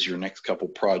shows your next couple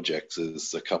projects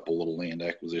is a couple little land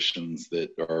acquisitions that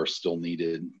are still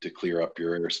needed to clear up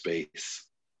your airspace.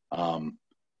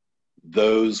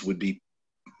 Those would be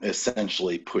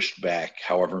essentially pushed back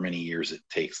however many years it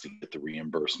takes to get the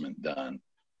reimbursement done.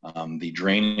 The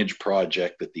drainage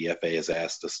project that the FAA has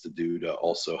asked us to do to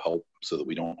also help so that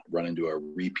we don't run into a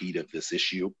repeat of this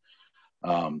issue,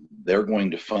 they're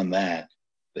going to fund that,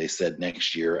 they said,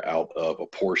 next year out of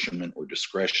apportionment or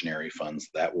discretionary funds.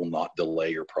 That will not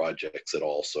delay your projects at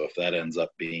all. So if that ends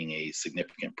up being a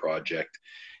significant project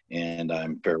And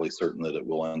I'm fairly certain that it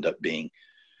will end up being,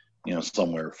 you know,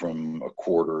 somewhere from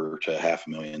 $250,000 to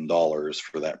 $500,000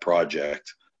 for that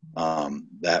project.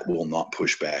 That will not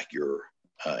push back your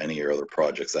any of your other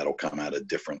projects. That'll come out of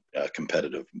different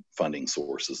competitive funding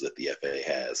sources that the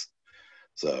FAA has.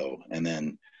 So, and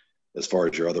then as far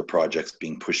as your other projects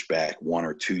being pushed back 1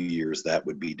 or 2 years, that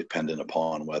would be dependent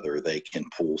upon whether they can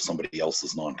pull somebody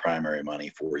else's non-primary money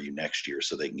for you next year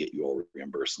so they can get you all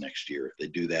reimbursed next year. If they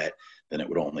do that, then it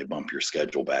would only bump your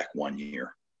schedule back 1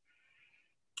 year.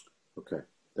 Okay,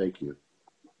 thank you.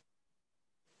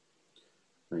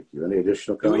 Thank you. Any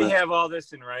additional Do comments? we have all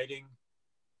this in writing?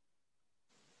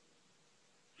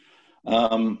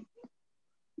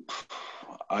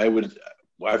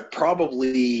 I've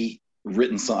probably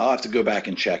written some. I'll have to go back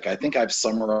and check. I think I've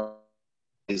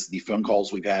summarized the phone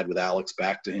calls we've had with Alex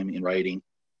back to him in writing.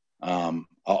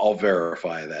 I'll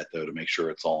verify that though to make sure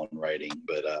it's all in writing.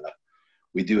 But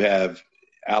we do have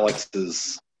Alex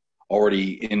is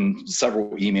already in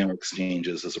several email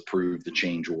exchanges has approved the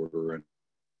change order and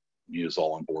he is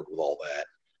all on board with all that.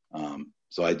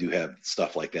 So I do have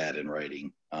stuff like that in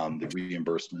writing. The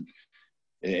reimbursement,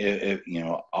 you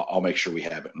know, I'll make sure we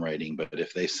have it in writing, but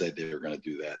if they said they're going to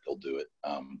do that, they'll do it.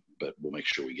 But we'll make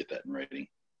sure we get that in writing.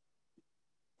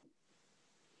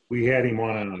 We had him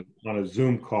on a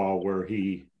Zoom call where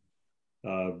he,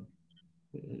 I'm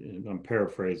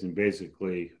paraphrasing,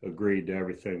 basically agreed to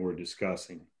everything we're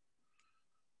discussing.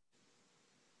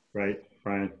 Right,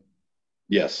 Brian?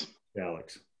 Yes.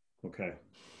 Alex. Okay.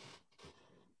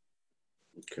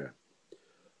 Okay.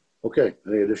 Okay.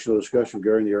 Any additional discussion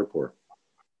regarding the airport?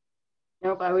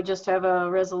 Nope, I would just have a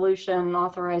resolution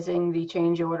authorizing the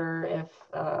change order if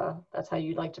that's how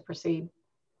you'd like to proceed.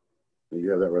 You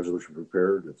have that resolution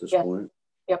prepared at this point?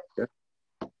 Yep. Okay.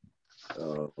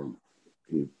 Can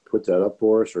you put that up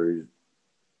for us, or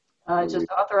just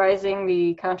authorizing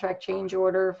the contract change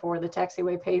order for the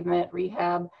taxiway pavement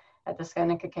rehab at the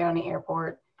Seneca County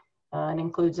Airport, and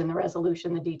includes in the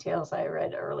resolution the details I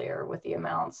read earlier with the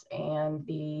amounts and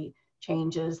the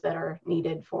changes that are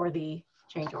needed for the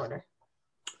change order.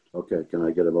 Okay, can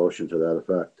I get a motion to that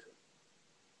effect?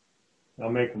 I'll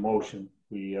make a motion.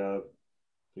 We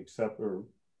accept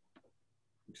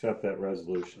that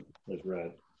resolution as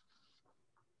read.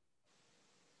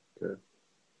 Okay.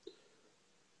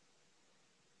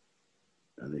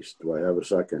 And do I have a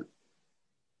second?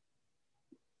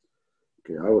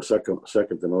 Okay, I will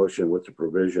second the motion with the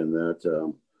provision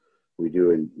that we do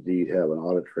indeed have an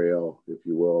audit trail, if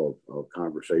you will, of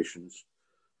conversations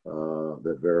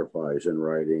that verifies in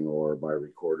writing or by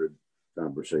recorded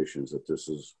conversations that this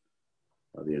is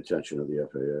the intention of the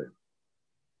FAA.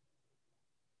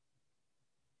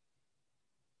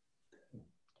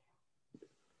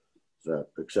 Is that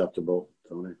acceptable,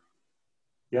 Tony?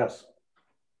 Yes.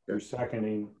 You're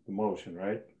seconding the motion,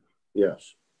 right?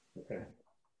 Yes. Okay.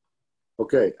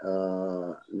 Okay,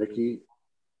 Nikki,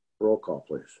 roll call,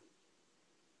 please.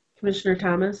 Commissioner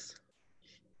Thomas,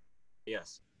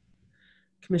 Yes.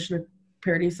 Commissioner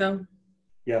Paradiso,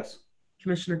 Yes.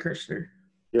 Commissioner Kirschner.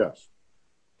 Yes.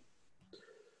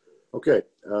 Okay,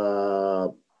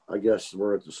 I guess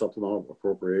we're at the supplemental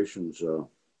appropriations,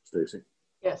 Stacy.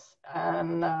 Yes,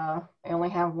 and I only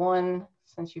have one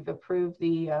since you've approved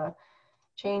the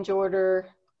change order.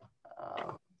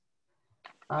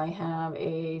 I have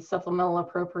a supplemental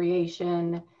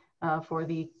appropriation for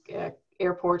the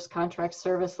airport's contract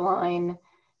service line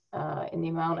in the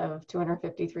amount of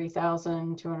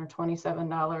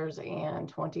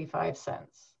 $253,227.25.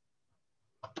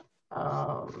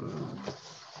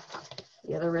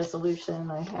 The other resolution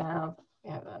I have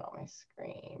that on my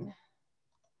screen.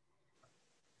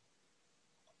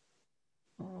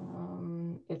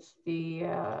 It's the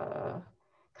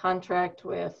contract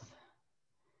with,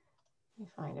 let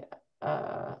me find it,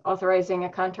 authorizing a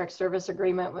contract service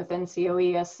agreement with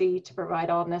NCOESC to provide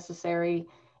all necessary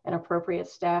and appropriate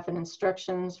staff and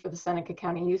instructions for the Seneca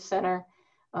County Youth Center.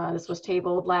 This was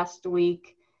tabled last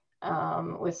week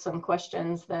with some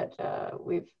questions that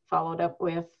we've followed up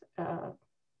with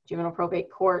juvenile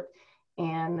probate court,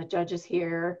 and the judge is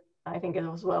here, I think,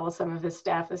 as well as some of his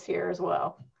staff is here as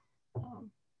well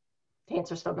to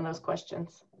answer some of those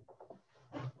questions.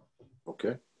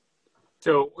 Okay.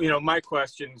 So, you know, my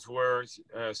questions were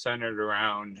centered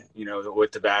around, you know,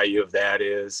 what the value of that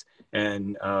is.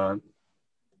 And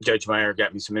Judge Meyer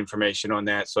got me some information on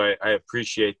that. So I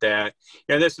appreciate that.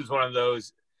 And this is one of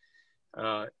those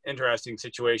interesting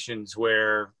situations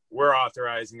where we're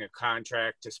authorizing a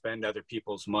contract to spend other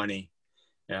people's money.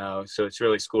 So it's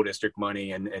really school district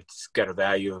money, and it's got a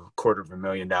value of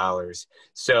 $250,000.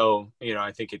 So, you know,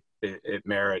 I think it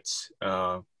merits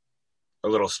a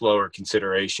little slower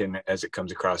consideration as it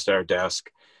comes across our desk.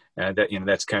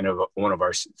 That's kind of one of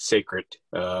our sacred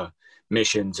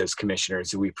missions as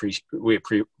commissioners. We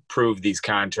approve these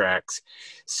contracts.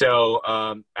 So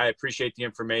I appreciate the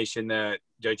information that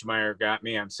Judge Meyer got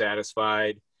me. I'm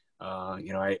satisfied.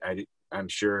 I'm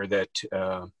sure that,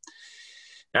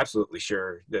 absolutely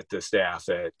sure that the staff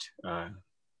at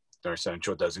North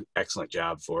Central does an excellent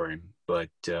job for him. But,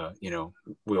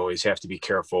 we always have to be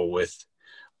careful with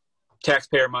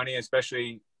taxpayer money,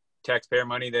 especially taxpayer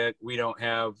money that we don't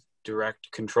have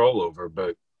direct control over.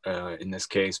 But in this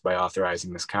case, by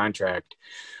authorizing this contract,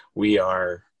 we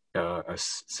are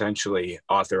essentially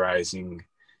authorizing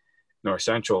North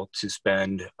Central to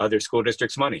spend other school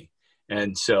districts' money.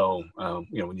 And so,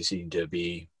 we just need to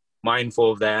be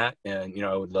mindful of that. And,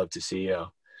 I would love to see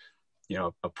a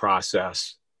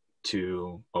process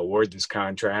to award this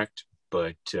contract.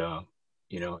 But,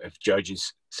 if Judge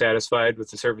is satisfied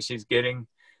with the service he's getting,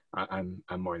 I'm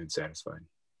more than satisfied.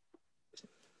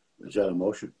 Is that a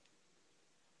motion?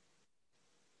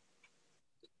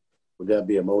 Would that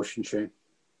be a motion, Shane?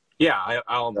 Yeah,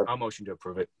 I'll motion to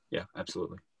approve it. Yeah,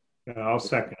 absolutely. I'll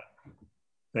second it.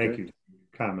 Thank you.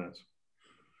 Comments?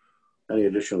 Any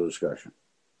additional discussion?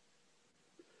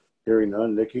 Hearing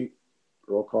none. Nikki,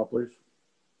 roll call, please.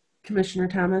 Commissioner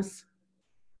Thomas?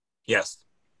 Yes.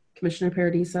 Commissioner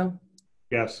Paradiso?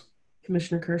 Yes.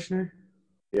 Commissioner Kirschner?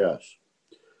 Yes.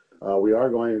 We are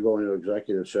going to go into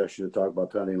executive session to talk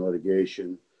about pending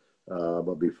litigation.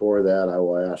 But before that, I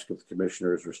will ask if the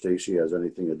commissioners or Stacy has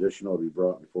anything additional to be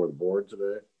brought before the board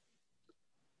today.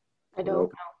 I don't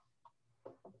know.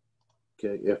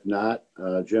 Okay, if not,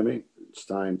 Jimmy, it's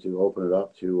time to open it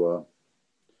up to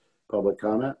public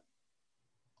comment.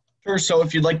 Sure. So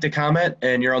if you'd like to comment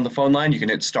and you're on the phone line, you can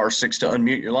hit *6 to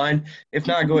unmute your line. If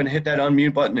not, go ahead and hit that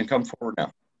unmute button and come forward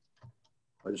now.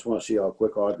 I just want to see how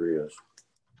quick Audrey is.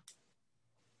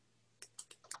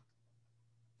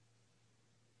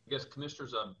 Yes,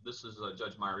 Commissioners, this is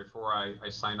Judge Meyer. Before I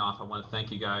sign off, I want to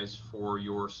thank you guys for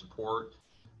your support.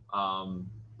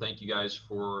 Thank you guys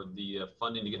for the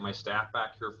funding to get my staff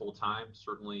back here full time.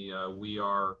 Certainly, we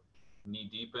are knee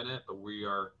deep in it, but we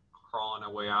are crawling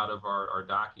our way out of our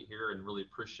docket here, and really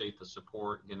appreciate the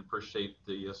support. Again, appreciate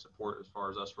the support as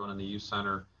far as us running the youth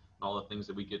center and all the things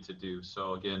that we get to do.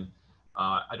 So again,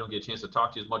 I don't get a chance to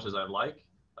talk to you as much as I'd like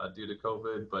due to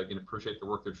COVID, but again, appreciate the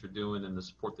work that you're doing and the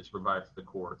support that you provide for the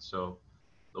court. So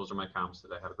those are my comments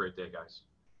today. Have a great day, guys.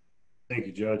 Thank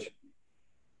you, Judge.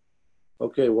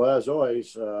 Okay, well, as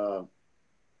always,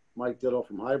 Mike Dittle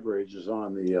from Highbridge is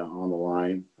on the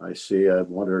line. I see. I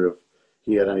wondered if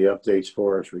he had any updates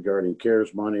for us regarding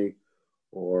CARES money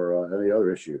or any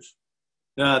other issues.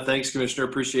 Thanks, Commissioner.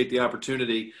 Appreciate the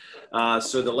opportunity.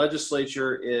 So the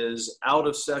legislature is out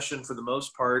of session for the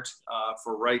most part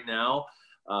for right now.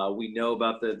 We know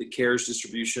about the CARES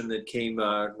distribution that came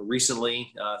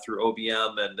recently through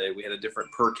OBM, and we had a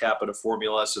different per capita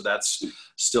formula, so that's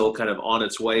still kind of on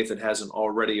its way if it hasn't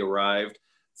already arrived.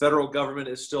 Federal government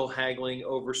is still haggling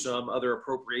over some other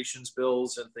appropriations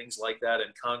bills and things like that in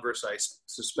Congress. I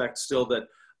suspect still that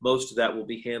most of that will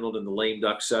be handled in the lame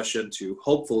duck session to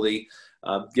hopefully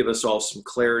give us all some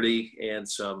clarity and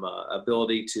some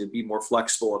ability to be more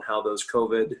flexible in how those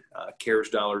COVID CARES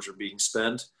dollars are being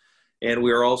spent. And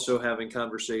we are also having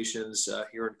conversations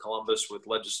here in Columbus with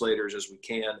legislators as we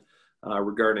can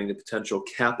regarding the potential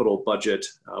capital budget,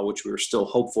 which we are still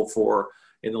hopeful for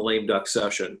in the lame duck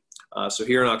session. So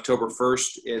here on October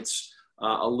 1st, it's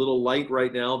a little light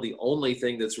right now. The only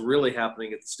thing that's really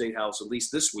happening at the State House, at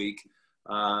least this week,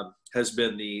 has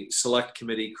been the select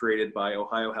committee created by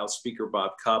Ohio House Speaker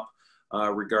Bob Cupp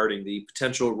regarding the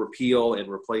potential repeal and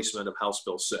replacement of House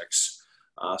Bill 6.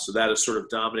 So that has sort of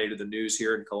dominated the news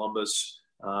here in Columbus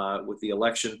with the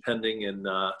election pending in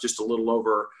just a little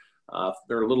over,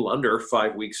 or a little under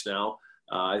 5 weeks now.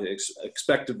 I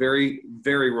expect a very,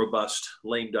 very robust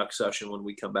lame duck session when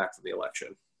we come back from the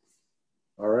election.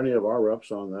 Are any of our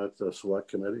reps on that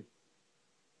select committee?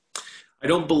 I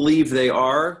don't believe they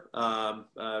are.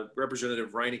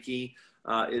 Representative Reineke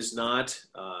is not,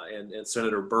 and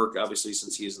Senator Burke, obviously,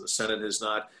 since he is in the Senate, is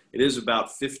not. It is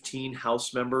about 15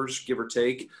 House members, give or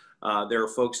take. There are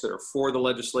folks that are for the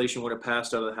legislation when it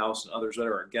passed out of the House and others that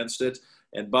are against it.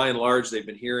 And by and large, they've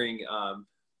been hearing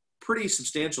pretty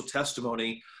substantial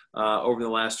testimony over the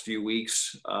last few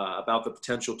weeks about the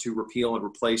potential to repeal and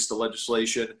replace the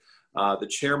legislation. The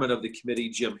chairman of the committee,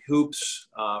 Jim Hoops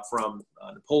from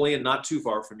Napoleon, not too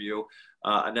far from you,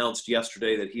 announced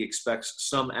yesterday that he expects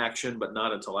some action, but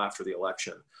not until after the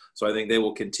election. So I think they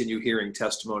will continue hearing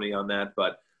testimony on that,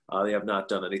 but they have not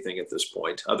done anything at this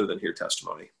point other than hear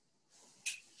testimony.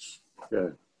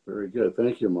 Okay, Very good.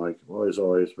 Thank you, Mike. Always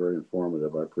very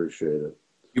informative. I appreciate it.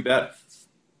 You bet.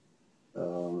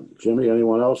 Jimmy,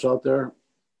 anyone else out there?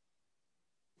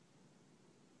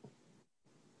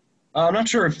 I'm not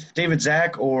sure if David,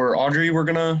 Zach, or Audrey were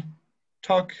going to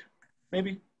talk,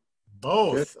 maybe.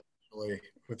 Both, actually,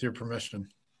 with your permission.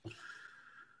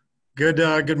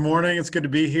 Good morning. It's good to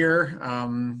be here.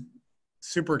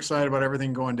 Super excited about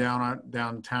everything going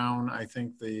downtown. I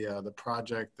think the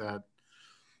project that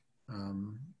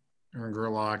Aaron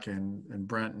Gerlach and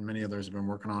Brent and many others have been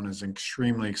working on is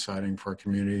extremely exciting for our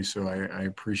community. So I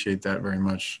appreciate that very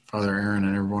much, Father Aaron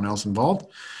and everyone else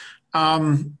involved.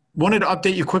 Wanted to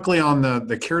update you quickly on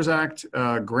the CARES Act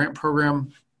grant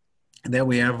program that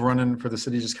we have running for the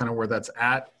city, just kind of where that's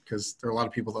at, because there are a lot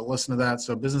of people that listen to that.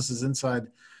 So businesses inside.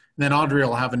 And then Audrey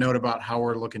will have a note about how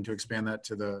we're looking to expand that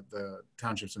to the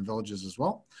townships and villages as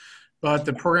well. But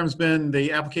the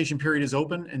application period is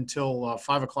open until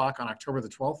 5 o'clock on October the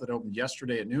 12th. It opened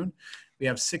yesterday at noon. We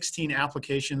have 16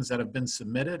 applications that have been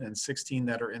submitted and 16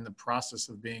 that are in the process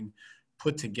of being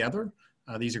put together.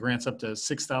 These are grants up to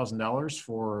 $6,000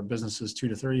 for businesses 2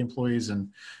 to 30 employees, and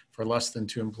for less than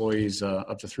 2 employees,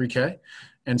 up to $3,000.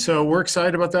 And so we're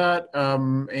excited about that,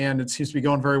 and it seems to be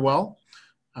going very well.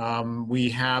 We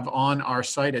have on our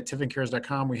site at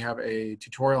tiffincares.com, we have a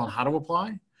tutorial on how to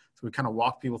apply. So we kind of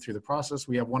walk people through the process.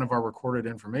 We have one of our recorded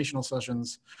informational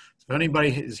sessions. So if anybody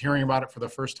is hearing about it for the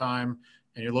first time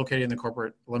and you're located in the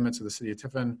corporate limits of the city of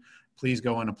Tiffin, please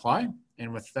go and apply.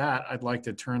 And with that, I'd like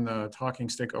to turn the talking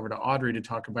stick over to Audrey to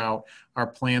talk about our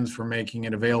plans for making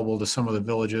it available to some of the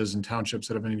villages and townships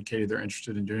that have indicated they're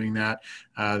interested in doing that,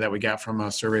 that we got from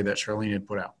a survey that Charlene had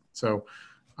put out. So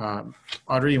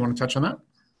Audrey, you want to touch on that?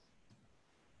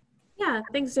 Yeah,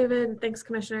 thanks, David. Thanks,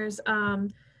 commissioners.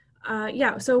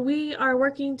 Yeah, so we are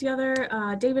working together,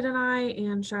 David and I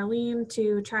and Charlene,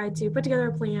 to try to put together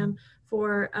a plan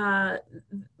for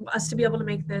us to be able to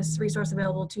make this resource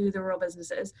available to the rural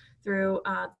businesses through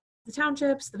the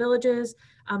townships, the villages,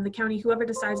 the county, whoever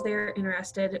decides they're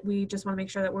interested. We just want to make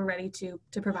sure that we're ready to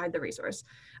provide the resource.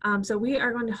 So we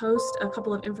are going to host a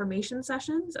couple of information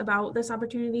sessions about this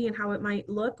opportunity and how it might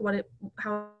look,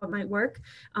 how it might work.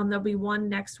 There'll be one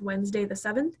next Wednesday, the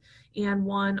 7th, and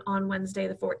one on Wednesday,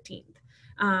 the 14th.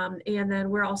 And then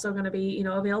we're also going to be,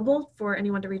 available for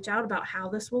anyone to reach out about how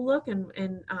this will look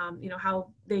and how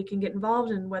they can get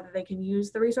involved and whether they can use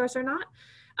the resource or not.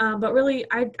 But really,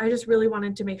 I just really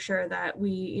wanted to make sure that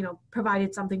we,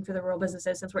 provided something for the rural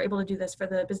businesses. Since we're able to do this for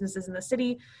the businesses in the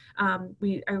city, I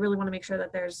really want to make sure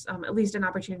that there's at least an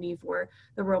opportunity for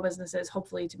the rural businesses,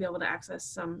 hopefully, to be able to access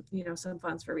some, some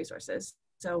funds for resources.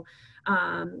 So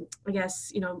I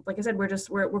guess, like I said,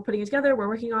 we're putting it together, we're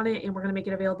working on it, and we're going to make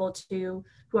it available to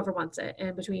whoever wants it.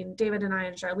 And between David and I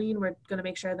and Charlene, we're going to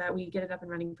make sure that we get it up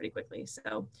and running pretty quickly.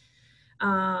 So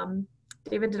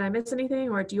David, did I miss anything,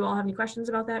 or do you all have any questions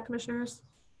about that, commissioners?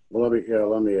 Well,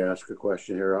 let me ask a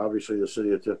question here. Obviously, the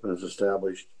city of Tiffin has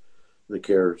established the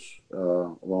CARES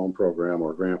loan program,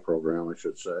 or grant program, I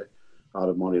should say, out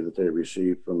of money that they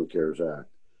received from the CARES Act.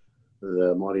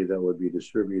 The money that would be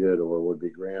distributed or would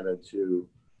be granted to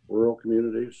rural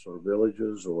communities or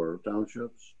villages or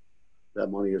townships, that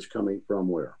money is coming from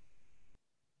where?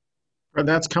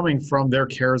 That's coming from their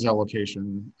CARES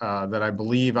allocation that I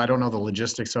believe, I don't know the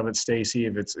logistics of it, Stacy,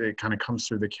 if it kind of comes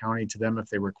through the county to them if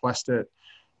they request it,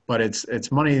 but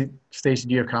it's money. Stacy,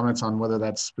 do you have comments on whether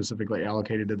that's specifically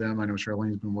allocated to them? I know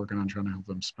Charlene's been working on trying to help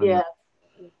them spend it.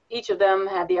 Each of them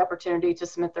had the opportunity to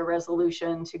submit their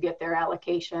resolution to get their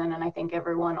allocation, and I think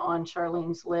everyone on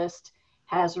Charlene's list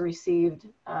has received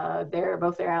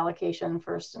both their allocation,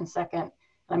 first and second.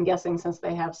 I'm guessing since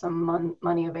they have some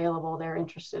money available, they're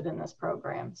interested in this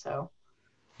program. So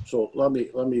let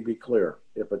me be clear.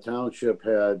 If a township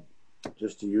had,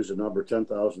 just to use a number,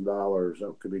 $10,000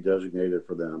 that could be designated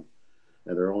for them,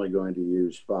 and they're only going to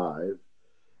use $5,000,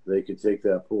 they could take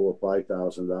that pool of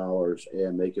 $5,000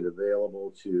 and make it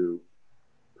available to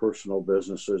personal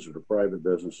businesses or to private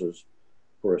businesses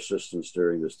for assistance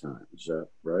during this time. Is that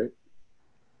right?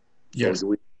 Yes. So do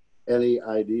we have any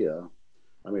idea?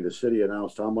 I mean, the city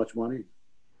announced how much money?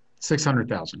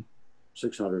 $600,000.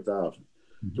 $600,000.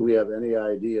 Mm-hmm. Do we have any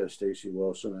idea, Stacy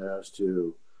Wilson, as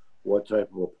to what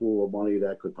type of a pool of money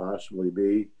that could possibly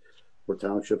be for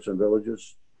townships and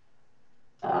villages?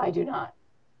 I do not.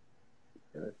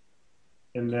 Okay.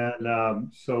 And then,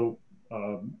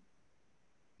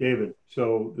 David,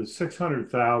 so the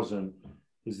 $600,000,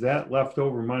 is that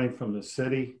leftover money from the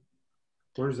city?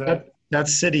 Where's that?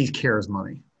 That's city CARES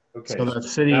money. Okay, so that's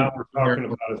city. Now we're talking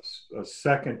about a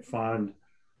second fund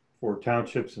for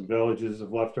townships and villages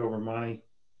of leftover money.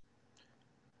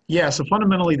 Yeah, so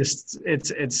fundamentally, it's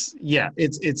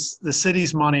the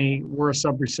city's money. We're a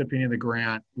subrecipient of the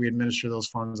grant. We administer those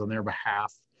funds on their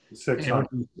behalf. The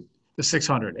 600. The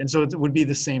 600, and so it would be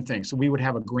the same thing. So we would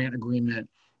have a grant agreement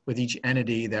with each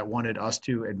entity that wanted us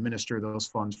to administer those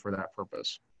funds for that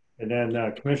purpose. And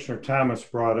then Commissioner Thomas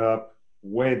brought up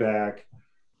way back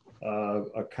a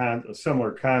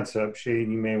similar concept.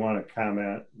 Shane, you may want to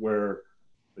comment, where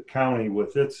the county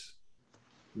with its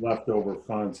leftover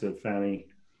funds, if any,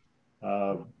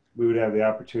 we would have the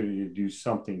opportunity to do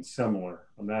something similar.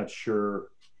 I'm not sure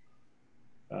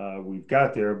we've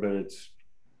got there, but it's,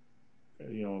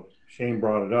 Shane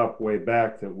brought it up way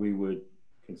back that we would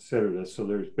consider this. So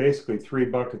there's basically 3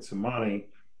 buckets of money,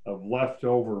 of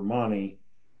leftover money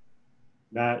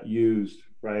not used,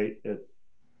 right, at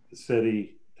the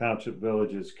city, township,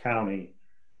 villages, county,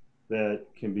 that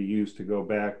can be used to go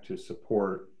back to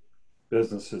support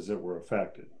businesses that were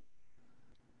affected.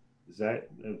 Is there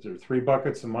 3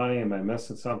 buckets of money? Am I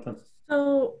missing something?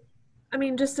 So, I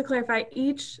mean, just to clarify,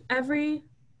 every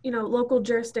local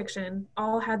jurisdiction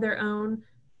all had their own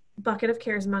bucket of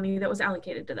CARES money that was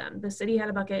allocated to them. The city had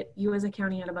a bucket, you as a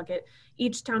county had a bucket,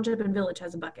 each township and village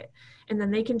has a bucket. And then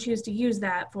they can choose to use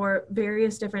that for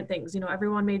various different things.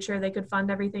 Everyone made sure they could fund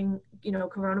everything,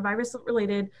 coronavirus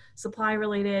related, supply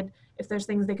related. If there's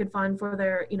things they could fund for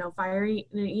their, fire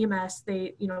EMS,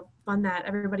 they, fund that.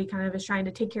 Everybody kind of is trying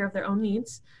to take care of their own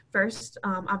needs first,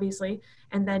 obviously.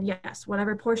 And then yes,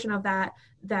 whatever portion of that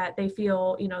they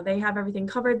feel, they have everything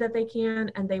covered that they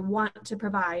can, and they want to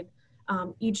provide,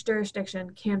 each jurisdiction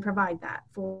can provide that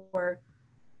for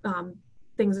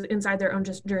things inside their own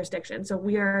jurisdiction. So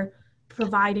we are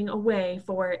providing a way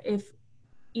for, if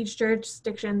each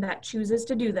jurisdiction that chooses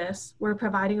to do this, we're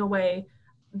providing a way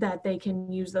that they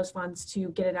can use those funds to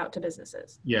get it out to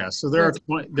businesses. Yeah, so there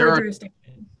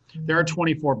are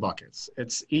 24 buckets.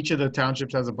 It's each of the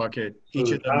townships has a bucket. Each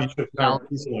So of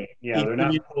the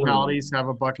municipalities have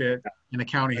a bucket, and the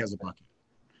county has a bucket.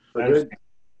 But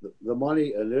the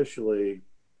money initially,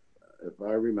 if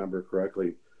I remember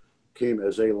correctly, came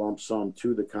as a lump sum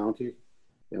to the county,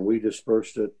 and we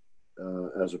dispersed it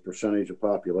as a percentage of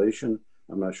population.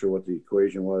 I'm not sure what the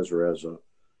equation was, or as a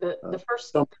the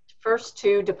first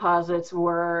 2 deposits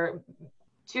were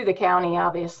to the county,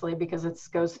 obviously, because it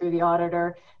goes through the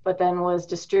auditor, but then was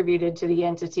distributed to the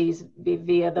entities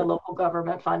via the local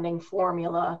government funding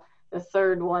formula. The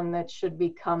third one that should be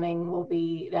coming will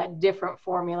be that different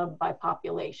formula by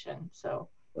population. So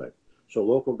right. So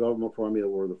local government formula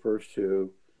were the first 2,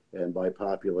 and by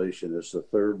population is the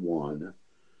third one.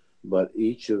 But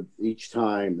each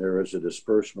time there is a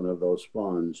disbursement of those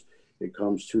funds, it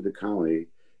comes to the county,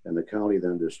 and the county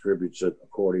then distributes it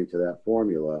according to that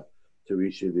formula to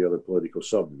each of the other political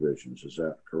subdivisions. Is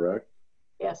that correct?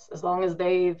 Yes, as long as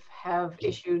they have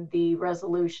issued the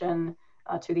resolution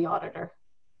to the auditor.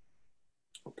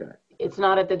 Okay. It's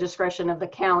not at the discretion of the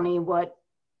county what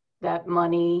that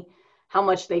money, how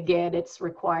much they get. It's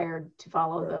required to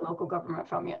follow the local government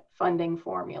funding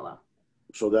formula.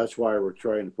 So that's why we're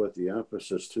trying to put the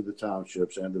emphasis to the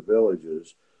townships and the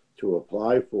villages to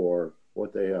apply for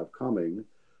what they have coming.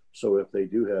 So if they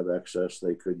do have excess,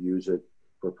 they could use it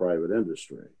for private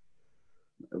industry.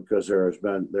 Because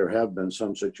there have been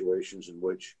some situations in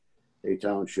which a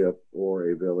township or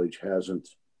a village hasn't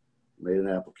made an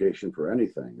application for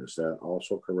anything. Is that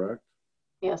also correct?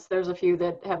 Yes, there's a few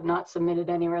that have not submitted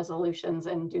any resolutions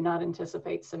and do not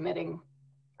anticipate submitting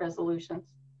resolutions.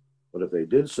 But if they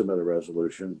did submit a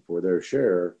resolution for their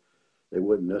share, they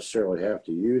wouldn't necessarily have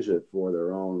to use it for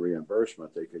their own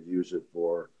reimbursement. They could use it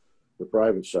for the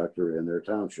private sector in their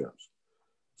townships.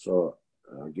 So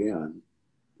again,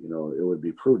 it would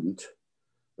be prudent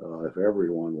if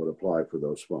everyone would apply for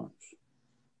those funds.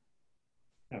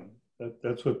 Yeah,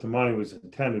 that's what the money was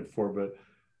intended for. But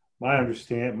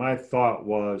my thought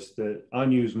was that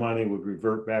unused money would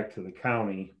revert back to the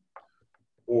county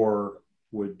or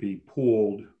would be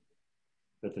pooled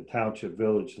at the township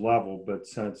village level. But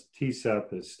since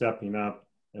TCEP is stepping up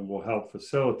and will help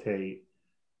facilitate,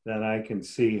 then I can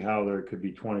see how there could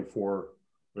be 24,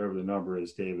 whatever the number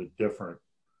is, David, different.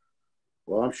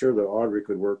 Well, I'm sure that Audrey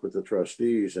could work with the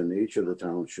trustees in each of the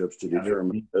townships to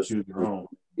determine this is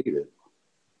needed.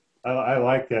 I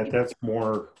like that. That's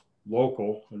more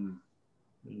local, and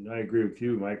I agree with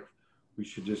you, Mike. We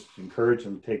should just encourage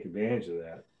them to take advantage of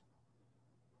that.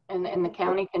 And the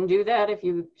county can do that if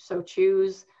you so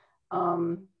choose.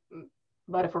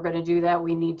 But if we're going to do that,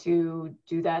 we need to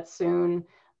do that soon.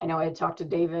 I know I had talked to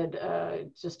David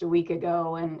just a week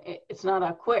ago, and it's not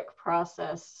a quick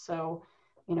process. So,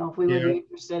 if we would be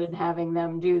interested in having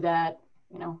them do that,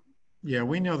 Yeah,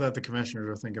 we know that the commissioners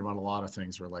are thinking about a lot of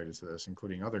things related to this,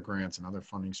 including other grants and other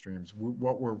funding streams.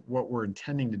 What we're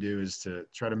intending to do is to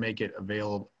try to make it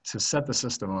available, to set the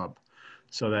system up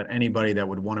so that anybody that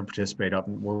would want to participate up,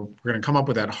 and we're going to come up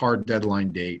with that hard deadline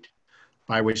date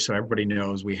by which, so everybody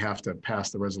knows we have to pass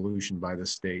the resolution by the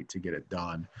state to get it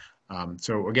done.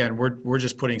 So again, we're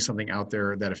just putting something out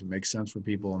there that if it makes sense for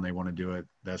people and they want to do it,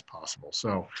 that's possible.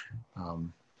 So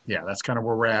yeah, that's kind of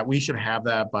where we're at. We should have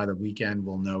that by the weekend.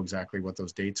 We'll know exactly what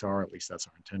those dates are. At least that's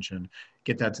our intention.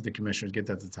 Get that to the commissioners, get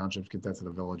that to the townships, get that to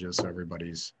the villages. So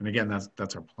everybody's, and again,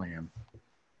 that's our plan.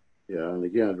 Yeah, and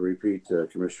again, to repeat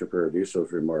Commissioner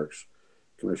Paradiso's remarks,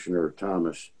 Commissioner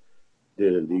Thomas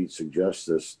did indeed suggest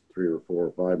this 3 or 4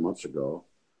 or 5 months ago.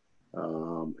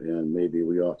 And maybe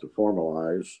we ought to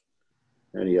formalize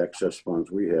any excess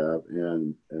funds we have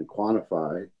and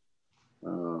quantify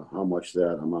how much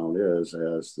that amount is,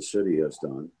 as the city has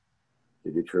done,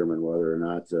 to determine whether or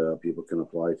not people can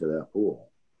apply to that pool.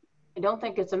 I don't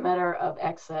think it's a matter of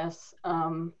excess.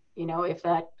 You know, if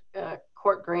that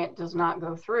court grant does not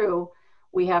go through,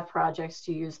 we have projects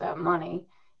to use that money.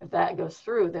 If that goes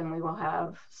through, then we will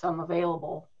have some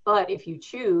available. But if you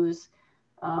choose,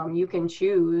 you can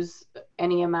choose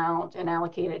any amount and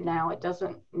allocate it now. It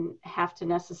doesn't have to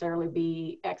necessarily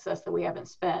be excess that we haven't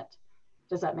spent.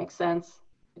 Does that make sense?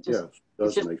 It's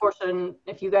just a portion.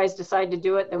 If you guys decide to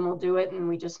do it, then we'll do it, and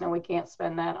we just know we can't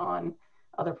spend that on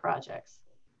other projects.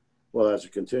 Well, as a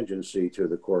contingency to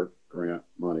the court grant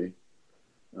money,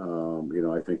 you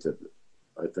know, I think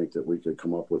that we could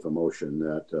come up with a motion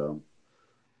that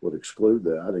would exclude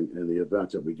that. In the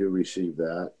event that we do receive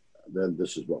that, then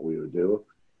this is what we would do.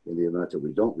 In the event that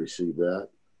we don't receive that,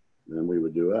 then we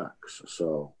would do X.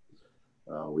 So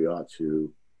we ought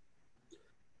to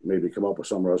maybe come up with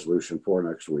some resolution for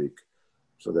next week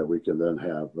so that we can then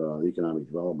have the economic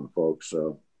development folks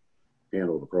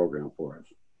handle the program for us.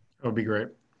 That would be great.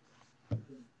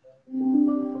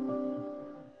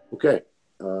 Okay.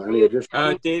 Any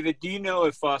additional? David, do you know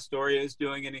if Fostoria is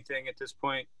doing anything at this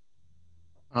point?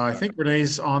 I think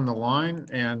Renee's on the line,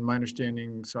 and my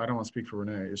understanding, so I don't want to speak for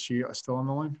Renee. Is she still on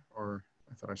the line, or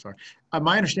I thought I saw her.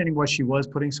 My understanding was she was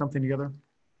putting something together.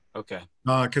 Okay.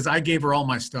 Because I gave her all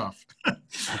my stuff.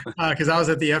 Because I was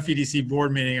at the FEDC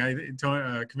board meeting.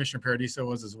 Commissioner Paradiso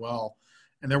was as well,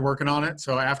 and they're working on it.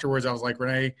 So afterwards, I was like,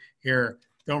 Renee, here,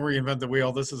 don't reinvent the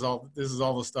wheel. This is all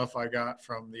the stuff I got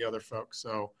from the other folks.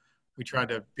 So we tried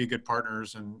to be good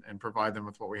partners and provide them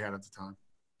with what we had at the time.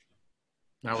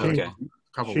 That was okay.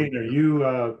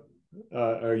 Shane,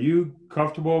 are you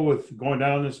comfortable with going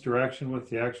down this direction with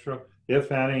the extra?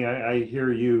 If any, I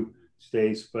hear you,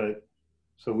 Stace, but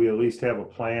so we at least have a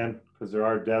plan because there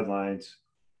are deadlines.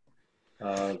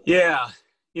 Yeah,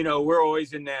 you know, we're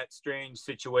always in that strange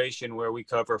situation where we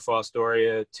cover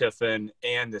Fostoria, Tiffin,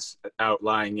 and the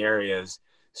outlying areas.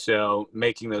 So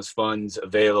making those funds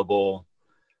available,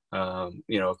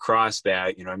 you know, across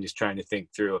that, you know, I'm just trying to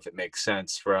think through if it makes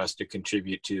sense for us to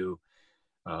contribute to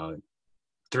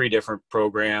 3 different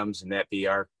programs, and that be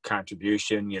our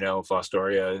contribution, you know,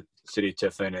 Fostoria, City of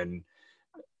Tiffin, and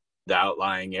the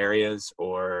outlying areas,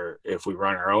 or if we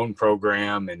run our own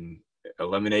program and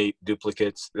eliminate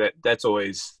duplicates. That's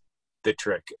always the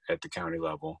trick at the county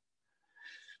level.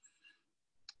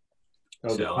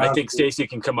 So I think Stacy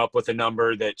can come up with a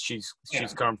number that she's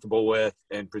comfortable with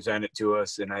and present it to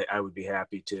us, and I would be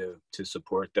happy to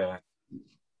support that.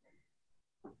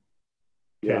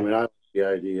 Yeah, I mean, I like the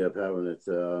idea of having it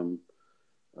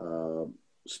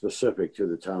specific to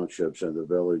the townships and the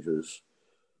villages,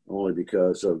 only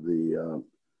because of the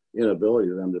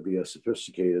inability of them to be as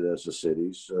sophisticated as the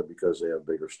cities because they have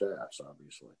bigger staffs,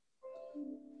 obviously.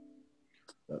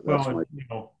 Well, you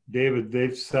know, David,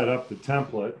 they've set up the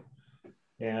template,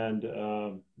 and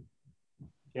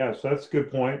yeah, so that's a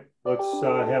good point. Let's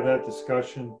have that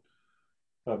discussion.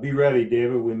 Be ready,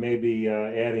 David. We may be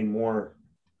adding more.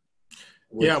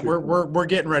 Yeah, we're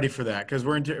getting ready for that because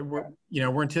we're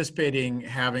anticipating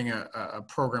having a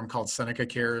program called Seneca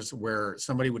Cares where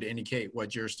somebody would indicate what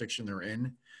jurisdiction they're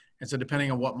in, and so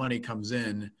depending on what money comes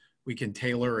in, we can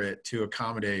tailor it to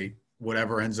accommodate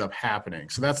whatever ends up happening.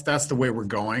 So that's the way we're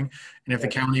going. And if the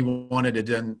county wanted to,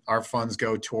 then our funds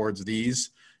go towards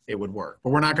these, it would work.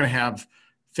 But we're not going to have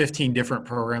 15 different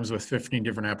programs with 15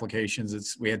 different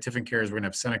applications. We had Tiffin Cares, we're going to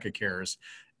have Seneca Cares.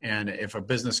 And if a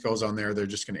business goes on there, they're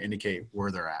just going to indicate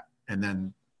where they're at. And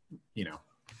then, you know,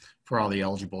 for all the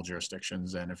eligible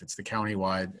jurisdictions. And if it's the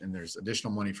countywide and there's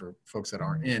additional money for folks that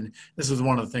aren't in, this is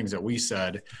one of the things that we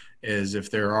said is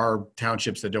if there are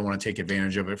townships that don't want to take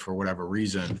advantage of it for whatever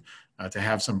reason, to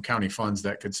have some county funds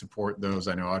that could support those.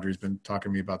 I know Audrey's been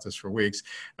talking to me about this for weeks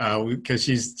because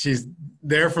she's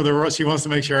there for the, she wants to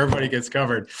make sure everybody gets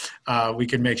covered. We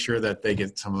can make sure that they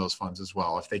get some of those funds as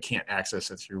well if they can't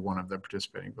access it through one of the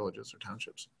participating villages or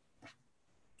townships.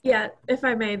 Yeah, if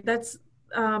I may, that's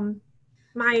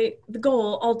the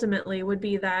goal ultimately would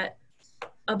be that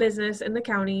a business in the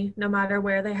county, no matter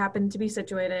where they happen to be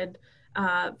situated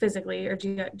physically or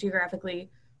geographically,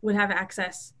 would have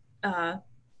access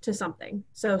to something.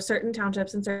 So certain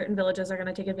townships and certain villages are going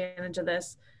to take advantage of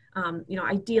this. You know,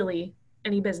 ideally,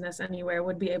 any business anywhere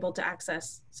would be able to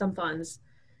access some funds,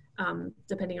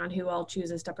 depending on who all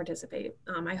chooses to participate.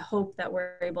 I hope that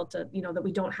we're able to, you know, that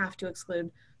we don't have to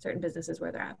exclude certain businesses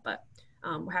where they're at, but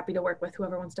we're happy to work with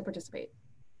whoever wants to participate.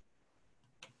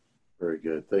 Very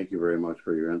good. Thank you very much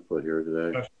for your input here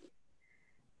today.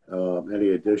 Any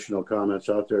additional comments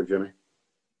out there, Jimmy?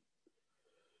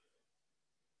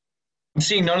 I'm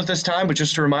seeing none at this time, but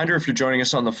just a reminder, if you're joining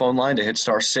us on the phone line, to hit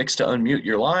 *6 to unmute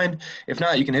your line. If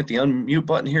not, you can hit the unmute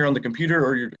button here on the computer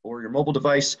or your mobile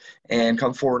device and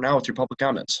come forward now with your public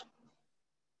comments.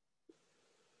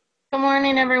 Good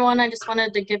morning, everyone. I just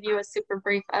wanted to give you a super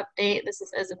brief update. This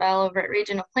is Isabel over at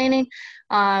Regional Planning.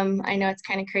 I know it's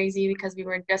kind of crazy because we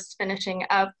were just finishing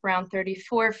up round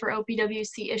 34 for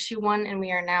OPWC issue 1, and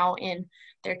we are now in,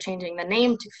 they're changing the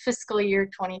name to fiscal year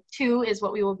 22 is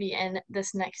what we will be in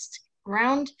this next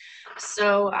round.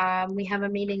 So we have a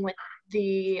meeting with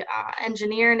the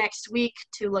engineer next week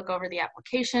to look over the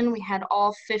application. We had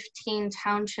all 15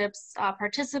 townships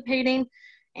participating.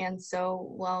 And so,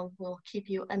 well, we'll keep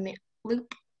you in the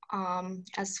loop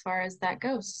as far as that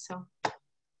goes. So that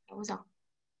was all.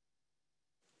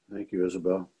 Thank you,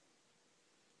 Isabel.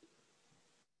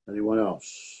 Anyone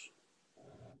else?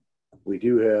 We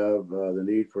do have the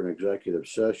need for an executive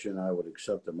session. I would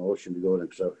accept the motion to go into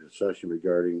executive session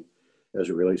regarding, as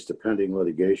it relates to pending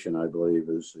litigation, I believe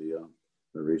is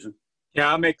the reason. Yeah,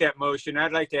 I'll make that motion.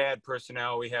 I'd like to add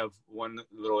personnel. We have one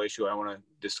little issue I want to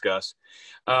discuss.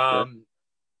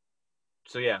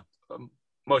 So yeah,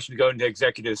 motion to go into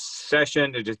executive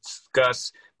session to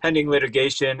discuss pending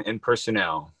litigation and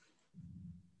personnel.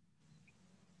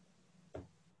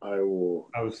 I will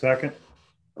second.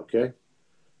 Okay.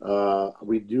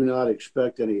 We do not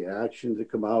expect any action to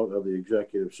come out of the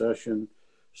executive session,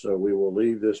 so we will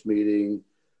leave this meeting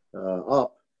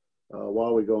up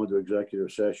while we go into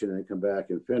executive session and come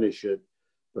back and finish it.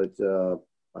 But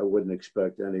I wouldn't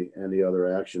expect any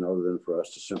other action other than for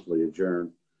us to simply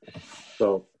adjourn.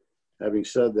 So having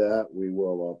said that, we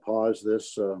will pause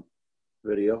this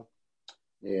video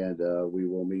and we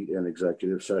will meet in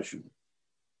executive session.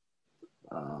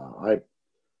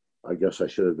 I guess I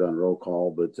should have done roll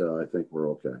call, but I think we're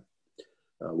okay.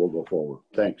 We'll go forward.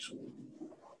 Thanks.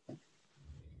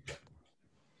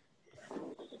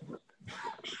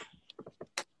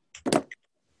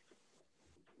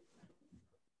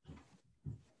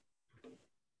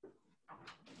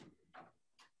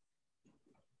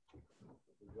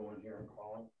 Go in here and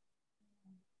call.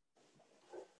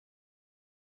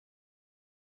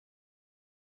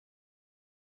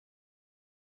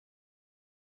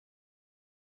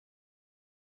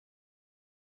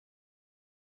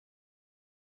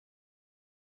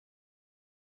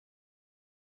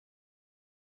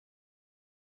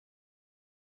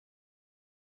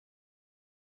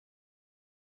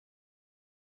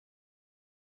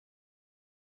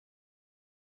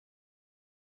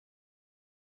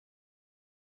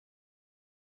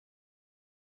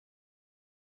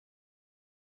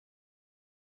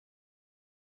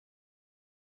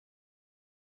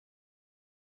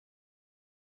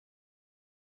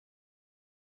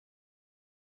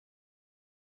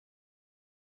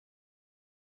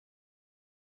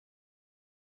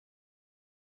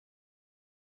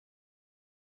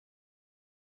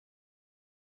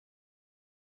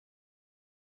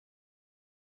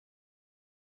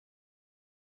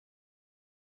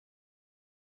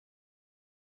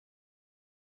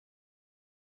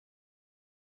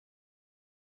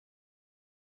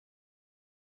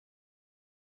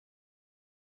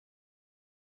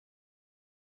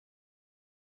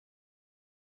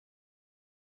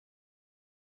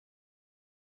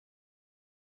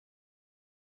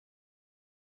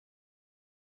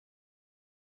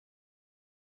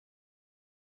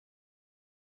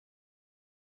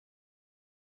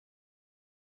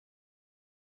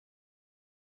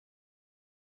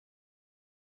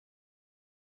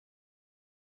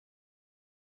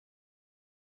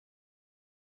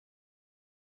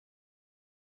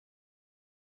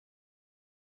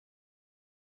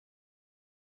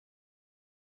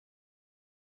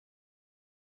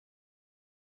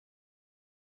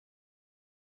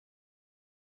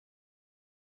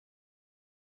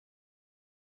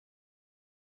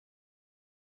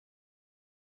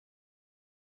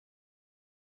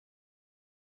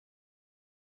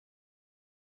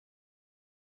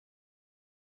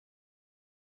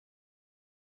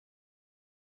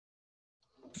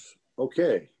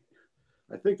 Okay.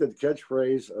 I think that the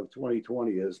catchphrase of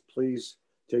 2020 is please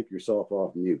take yourself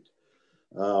off mute.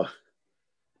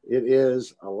 It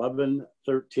is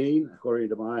 11:13 according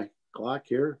to my clock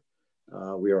here.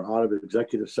 We are out of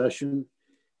executive session,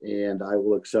 and I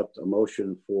will accept a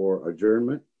motion for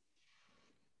adjournment.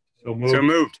 So moved. So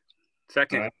moved.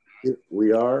 Second.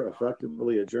 We are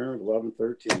effectively adjourned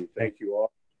 11:13. Thank you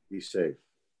all. Be safe.